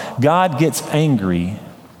God. God gets angry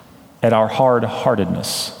at our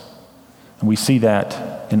hard-heartedness. And we see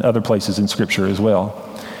that in other places in Scripture as well.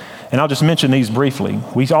 And I'll just mention these briefly.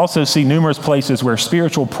 We also see numerous places where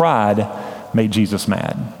spiritual pride made Jesus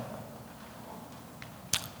mad.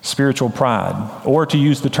 Spiritual pride, or to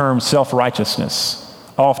use the term self-righteousness,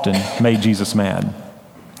 often made Jesus mad.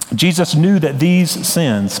 Jesus knew that these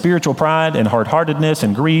sins, spiritual pride and hard-heartedness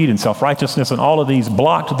and greed and self-righteousness and all of these,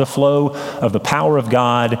 blocked the flow of the power of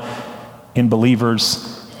God in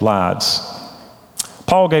believers' lives.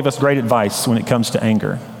 Paul gave us great advice when it comes to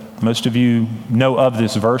anger. Most of you know of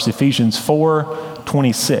this verse, Ephesians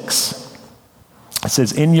 4:26. It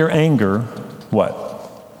says, "In your anger," what?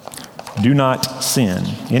 "Do not sin."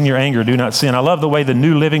 In your anger, do not sin. I love the way the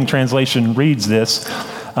New Living Translation reads this.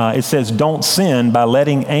 It says, "Don't sin by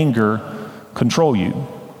letting anger control you."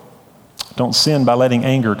 Don't sin by letting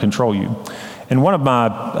anger control you. In one of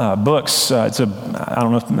my books, I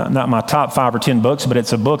don't know if not my top 5 or 10 books, but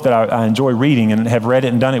it's a book that I enjoy reading and have read it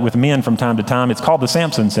and done it with men from time to time. It's called The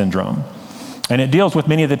Samson Syndrome. And it deals with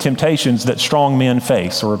many of the temptations that strong men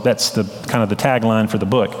face, or that's the kind of the tagline for the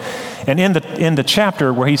book. And in the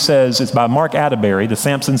chapter where he says, it's by Mark Atterbury, The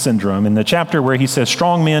Samson Syndrome, in the chapter where he says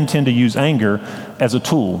strong men tend to use anger as a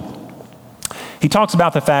tool, he talks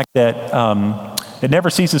about the fact that it never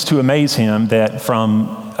ceases to amaze him that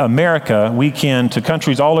from America, we can, to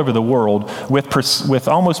countries all over the world, with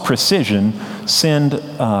almost precision, send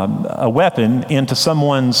a weapon into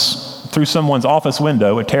through someone's office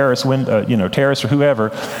window, a terrorist window, terrorist or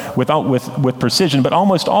whoever, with precision. But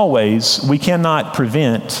almost always, we cannot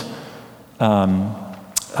prevent. The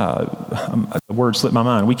word slipped my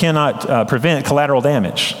mind. We cannot prevent collateral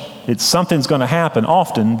damage. Something's going to happen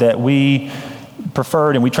often that we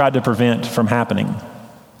preferred and we tried to prevent from happening.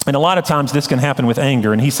 And a lot of times this can happen with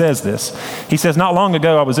anger, and he says this. He says, "Not long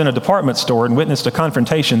ago I was in a department store and witnessed a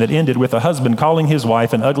confrontation that ended with a husband calling his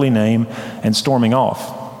wife an ugly name and storming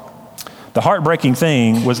off. The heartbreaking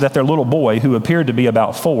thing was that their little boy, who appeared to be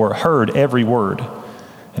about 4, heard every word.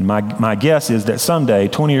 And my guess is that someday,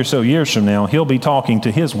 20 or so years from now, he'll be talking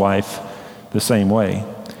to his wife the same way.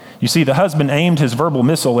 You see, the husband aimed his verbal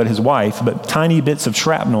missile at his wife, but tiny bits of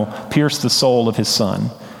shrapnel pierced the soul of his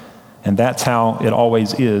son. And that's how it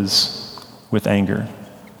always is with anger."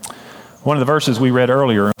 One of the verses we read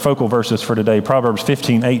earlier, focal verses for today, Proverbs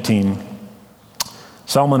 15:18,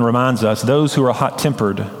 Solomon reminds us, "Those who are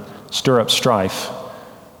hot-tempered stir up strife,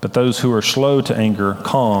 but those who are slow to anger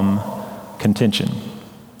calm contention."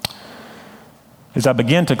 As I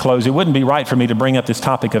begin to close, it wouldn't be right for me to bring up this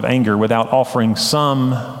topic of anger without offering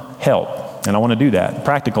some help. And I want to do that,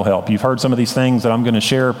 practical help. You've heard some of these things that I'm going to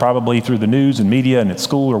share probably through the news and media and at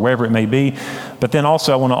school or wherever it may be. But then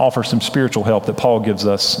also I want to offer some spiritual help that Paul gives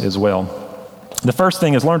us as well. The first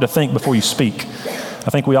thing is learn to think before you speak. I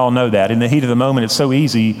think we all know that. In the heat of the moment, it's so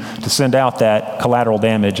easy to send out that collateral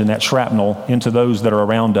damage and that shrapnel into those that are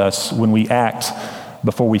around us when we act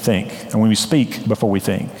before we think, and when we speak before we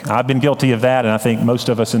think. I've been guilty of that, and I think most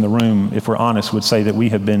of us in the room, if we're honest, would say that we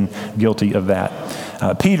have been guilty of that.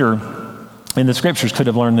 Peter, in the scriptures, could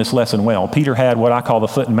have learned this lesson well. Peter had what I call the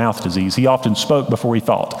foot and mouth disease. He often spoke before he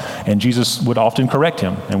thought, and Jesus would often correct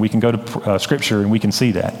him, and we can go to scripture and we can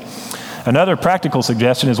see that. Another practical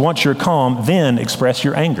suggestion is once you're calm, then express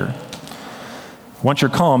your anger. Once you're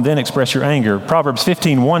calm, then express your anger. Proverbs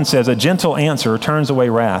 15:1 says, "A gentle answer turns away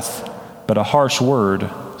wrath, but a harsh word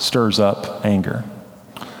stirs up anger."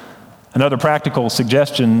 Another practical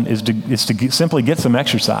suggestion is to simply get some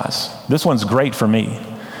exercise. This one's great for me.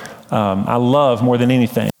 I love more than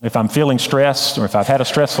anything, if I'm feeling stressed or if I've had a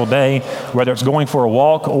stressful day, whether it's going for a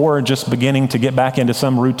walk or just beginning to get back into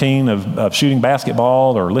some routine of shooting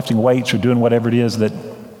basketball or lifting weights or doing whatever it is that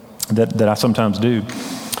I sometimes do.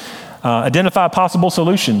 Identify possible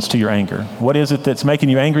solutions to your anger. What is it that's making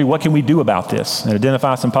you angry? What can we do about this? And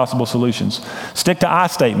identify some possible solutions. Stick to I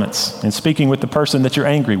statements in speaking with the person that you're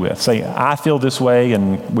angry with. Say, "I feel this way,"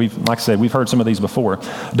 and like I said, we've heard some of these before.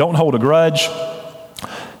 Don't hold a grudge.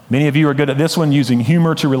 Many of you are good at this one, using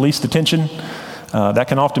humor to release the tension. That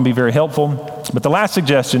can often be very helpful. But the last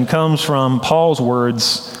suggestion comes from Paul's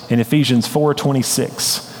words in Ephesians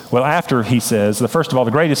 4:26. Well, after he says, first of all,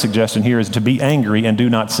 the greatest suggestion here is to be angry and do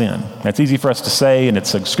not sin. That's easy for us to say, and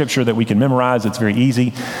it's a scripture that we can memorize. It's very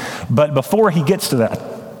easy. But before he gets to that,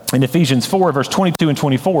 In Ephesians 4, verse 22 and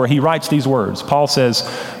 24, he writes these words. Paul says,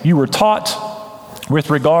 "You were taught with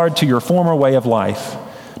regard to your former way of life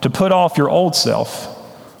to put off your old self,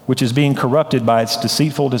 which is being corrupted by its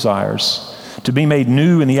deceitful desires, to be made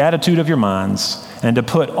new in the attitude of your minds, and to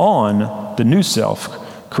put on the new self,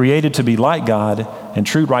 created to be like God in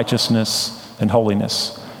true righteousness and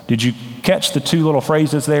holiness." Did you catch the two little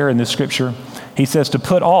phrases there in this scripture? He says to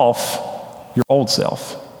put off your old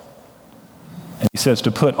self. And he says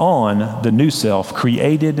to put on the new self,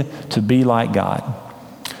 created to be like God.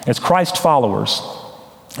 As Christ followers,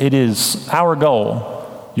 it is our goal,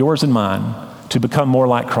 yours and mine, to become more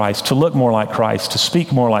like Christ, to look more like Christ, to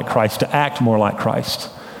speak more like Christ, to act more like Christ.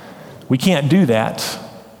 We can't do that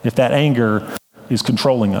if that anger is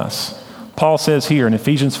controlling us. Paul says here in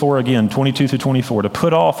Ephesians 4 again, 22 through 24, to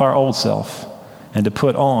put off our old self and to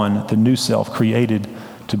put on the new self created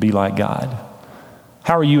to be like God.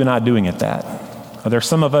 How are you and I doing at that? Are there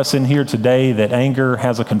some of us in here today that anger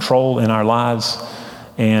has a control in our lives,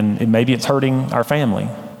 and maybe it's hurting our family,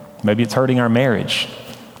 maybe it's hurting our marriage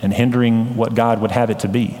and hindering what God would have it to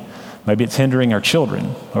be. Maybe it's hindering our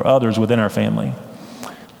children or others within our family.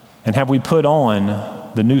 And have we put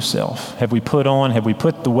on the new self? Have we put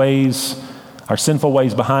the ways, our sinful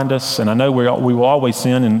ways behind us? And I know we will always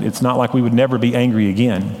sin, and it's not like we would never be angry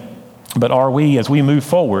again. But are we, as we move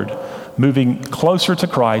forward, moving closer to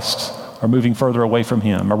Christ or moving further away from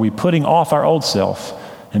Him? Are we putting off our old self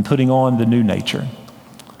and putting on the new nature?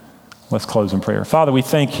 Let's close in prayer. Father, we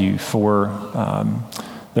thank you for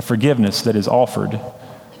the forgiveness that is offered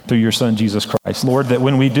through your Son, Jesus Christ. Lord, that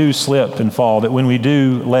when we do slip and fall, that when we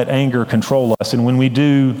do let anger control us, and when we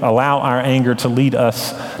do allow our anger to lead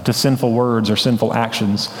us to sinful words or sinful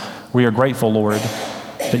actions, we are grateful, Lord,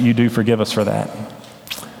 that you do forgive us for that.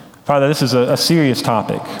 Father, this is a serious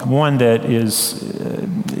topic, one that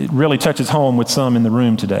it really touches home with some in the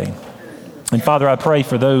room today. And Father, I pray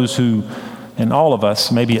for those who, and all of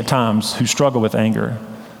us maybe at times, who struggle with anger,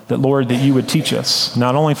 that Lord, that you would teach us,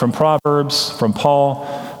 not only from Proverbs, from Paul,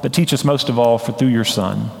 but teach us most of all through your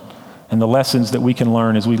Son, and the lessons that we can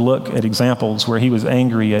learn as we look at examples where he was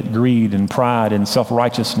angry at greed and pride and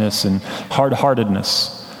self-righteousness and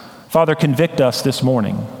hard-heartedness. Father, convict us this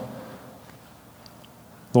morning,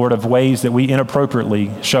 Lord, of ways that we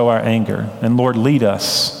inappropriately show our anger. And Lord, lead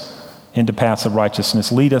us into paths of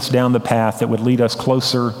righteousness. Lead us down the path that would lead us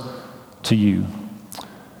closer to you.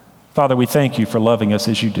 Father, we thank you for loving us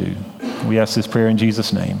as you do. We ask this prayer in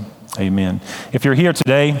Jesus' name. Amen. If you're here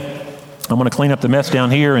today, I'm going to clean up the mess down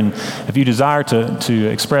here, and if you desire to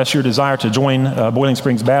express your desire to join Boiling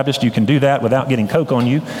Springs Baptist, you can do that without getting Coke on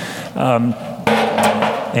you.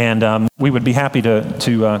 And we would be happy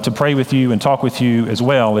to pray with you and talk with you as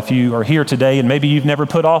well. If you are here today and maybe you've never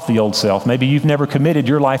put off the old self, maybe you've never committed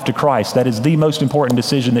your life to Christ, that is the most important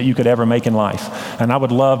decision that you could ever make in life. And I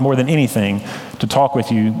would love more than anything to talk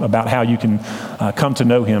with you about how you can come to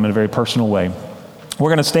know him in a very personal way. We're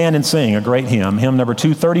going to stand and sing a great hymn, hymn number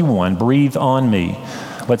 231, Breathe on Me.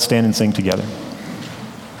 Let's stand and sing together.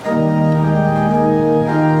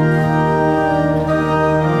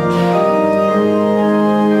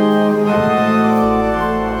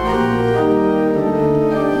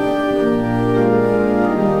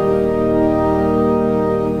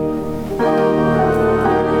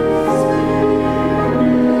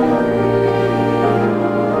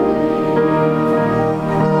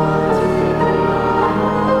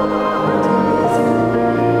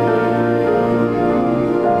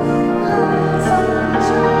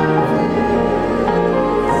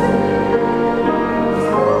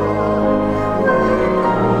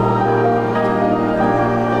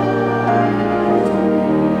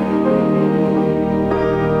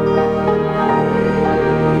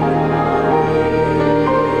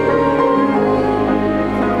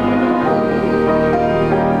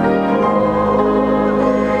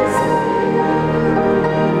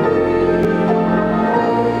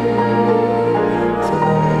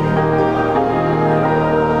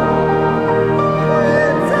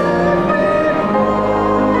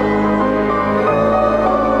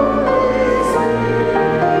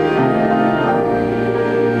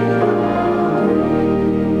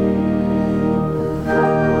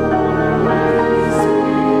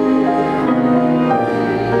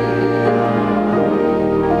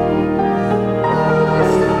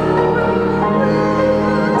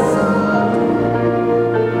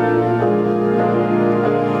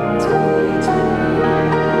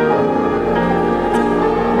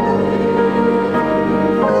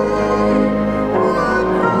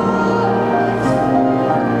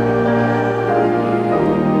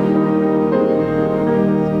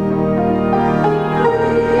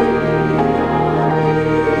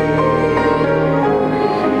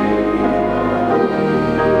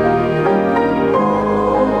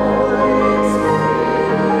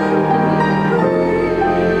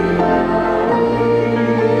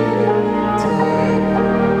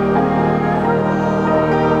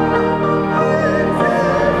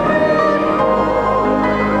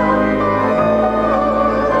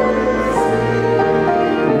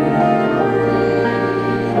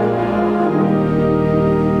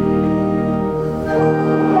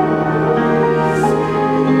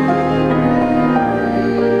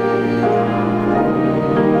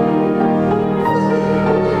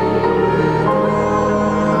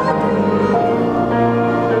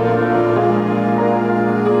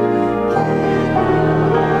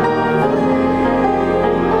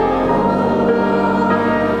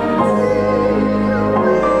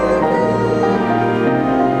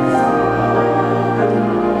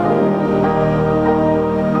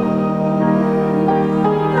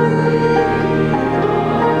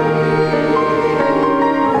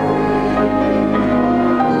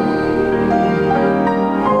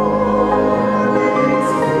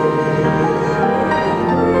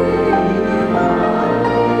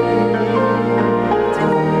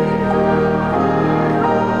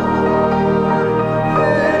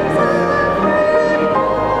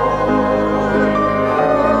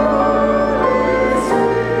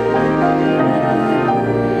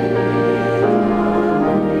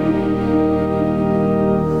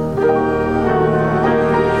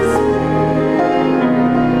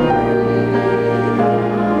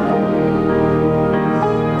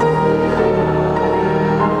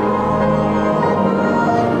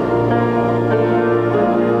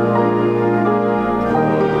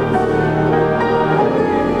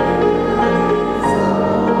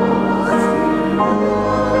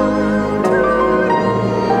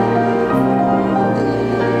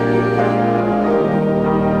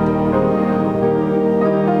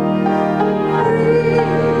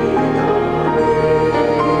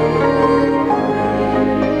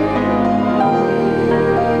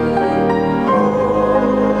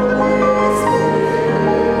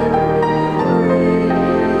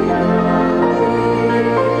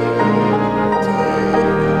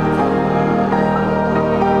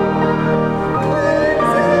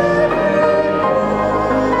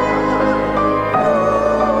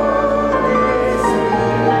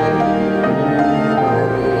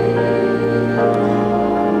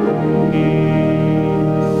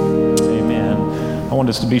 I want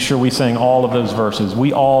us to be sure we sing all of those verses.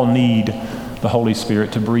 We all need the Holy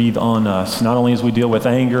Spirit to breathe on us, not only as we deal with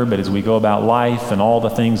anger, but as we go about life and all the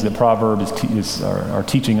things that Proverbs are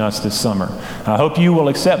teaching us this summer. I hope you will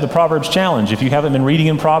accept the Proverbs challenge. If you haven't been reading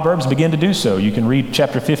in Proverbs, begin to do so. You can read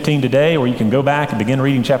chapter 15 today, or you can go back and begin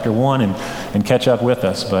reading chapter 1 and catch up with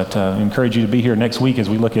us. But I encourage you to be here next week as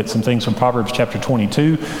we look at some things from Proverbs chapter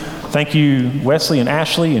 22. Thank you, Wesley and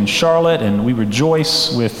Ashley and Charlotte, and we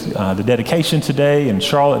rejoice with the dedication today. And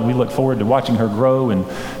Charlotte, we look forward to watching her grow and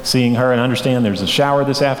seeing her, and understand there's a shower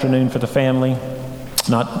this afternoon for the family.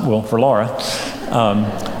 For Laura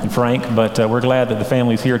and Frank, but we're glad that the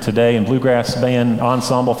family's here today. And Bluegrass Band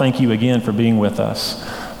Ensemble, thank you again for being with us.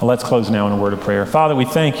 Well, let's close now in a word of prayer. Father, we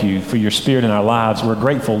thank you for your Spirit in our lives. We're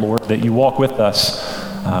grateful, Lord, that you walk with us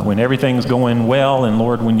when everything's going well, and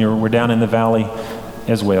Lord, when we're down in the valley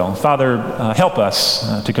as well. Father, help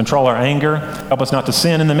us to control our anger. Help us not to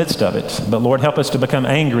sin in the midst of it. But Lord, help us to become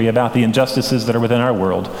angry about the injustices that are within our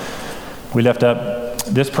world. We lift up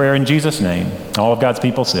this prayer in Jesus' name. All of God's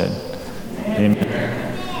people said, Amen.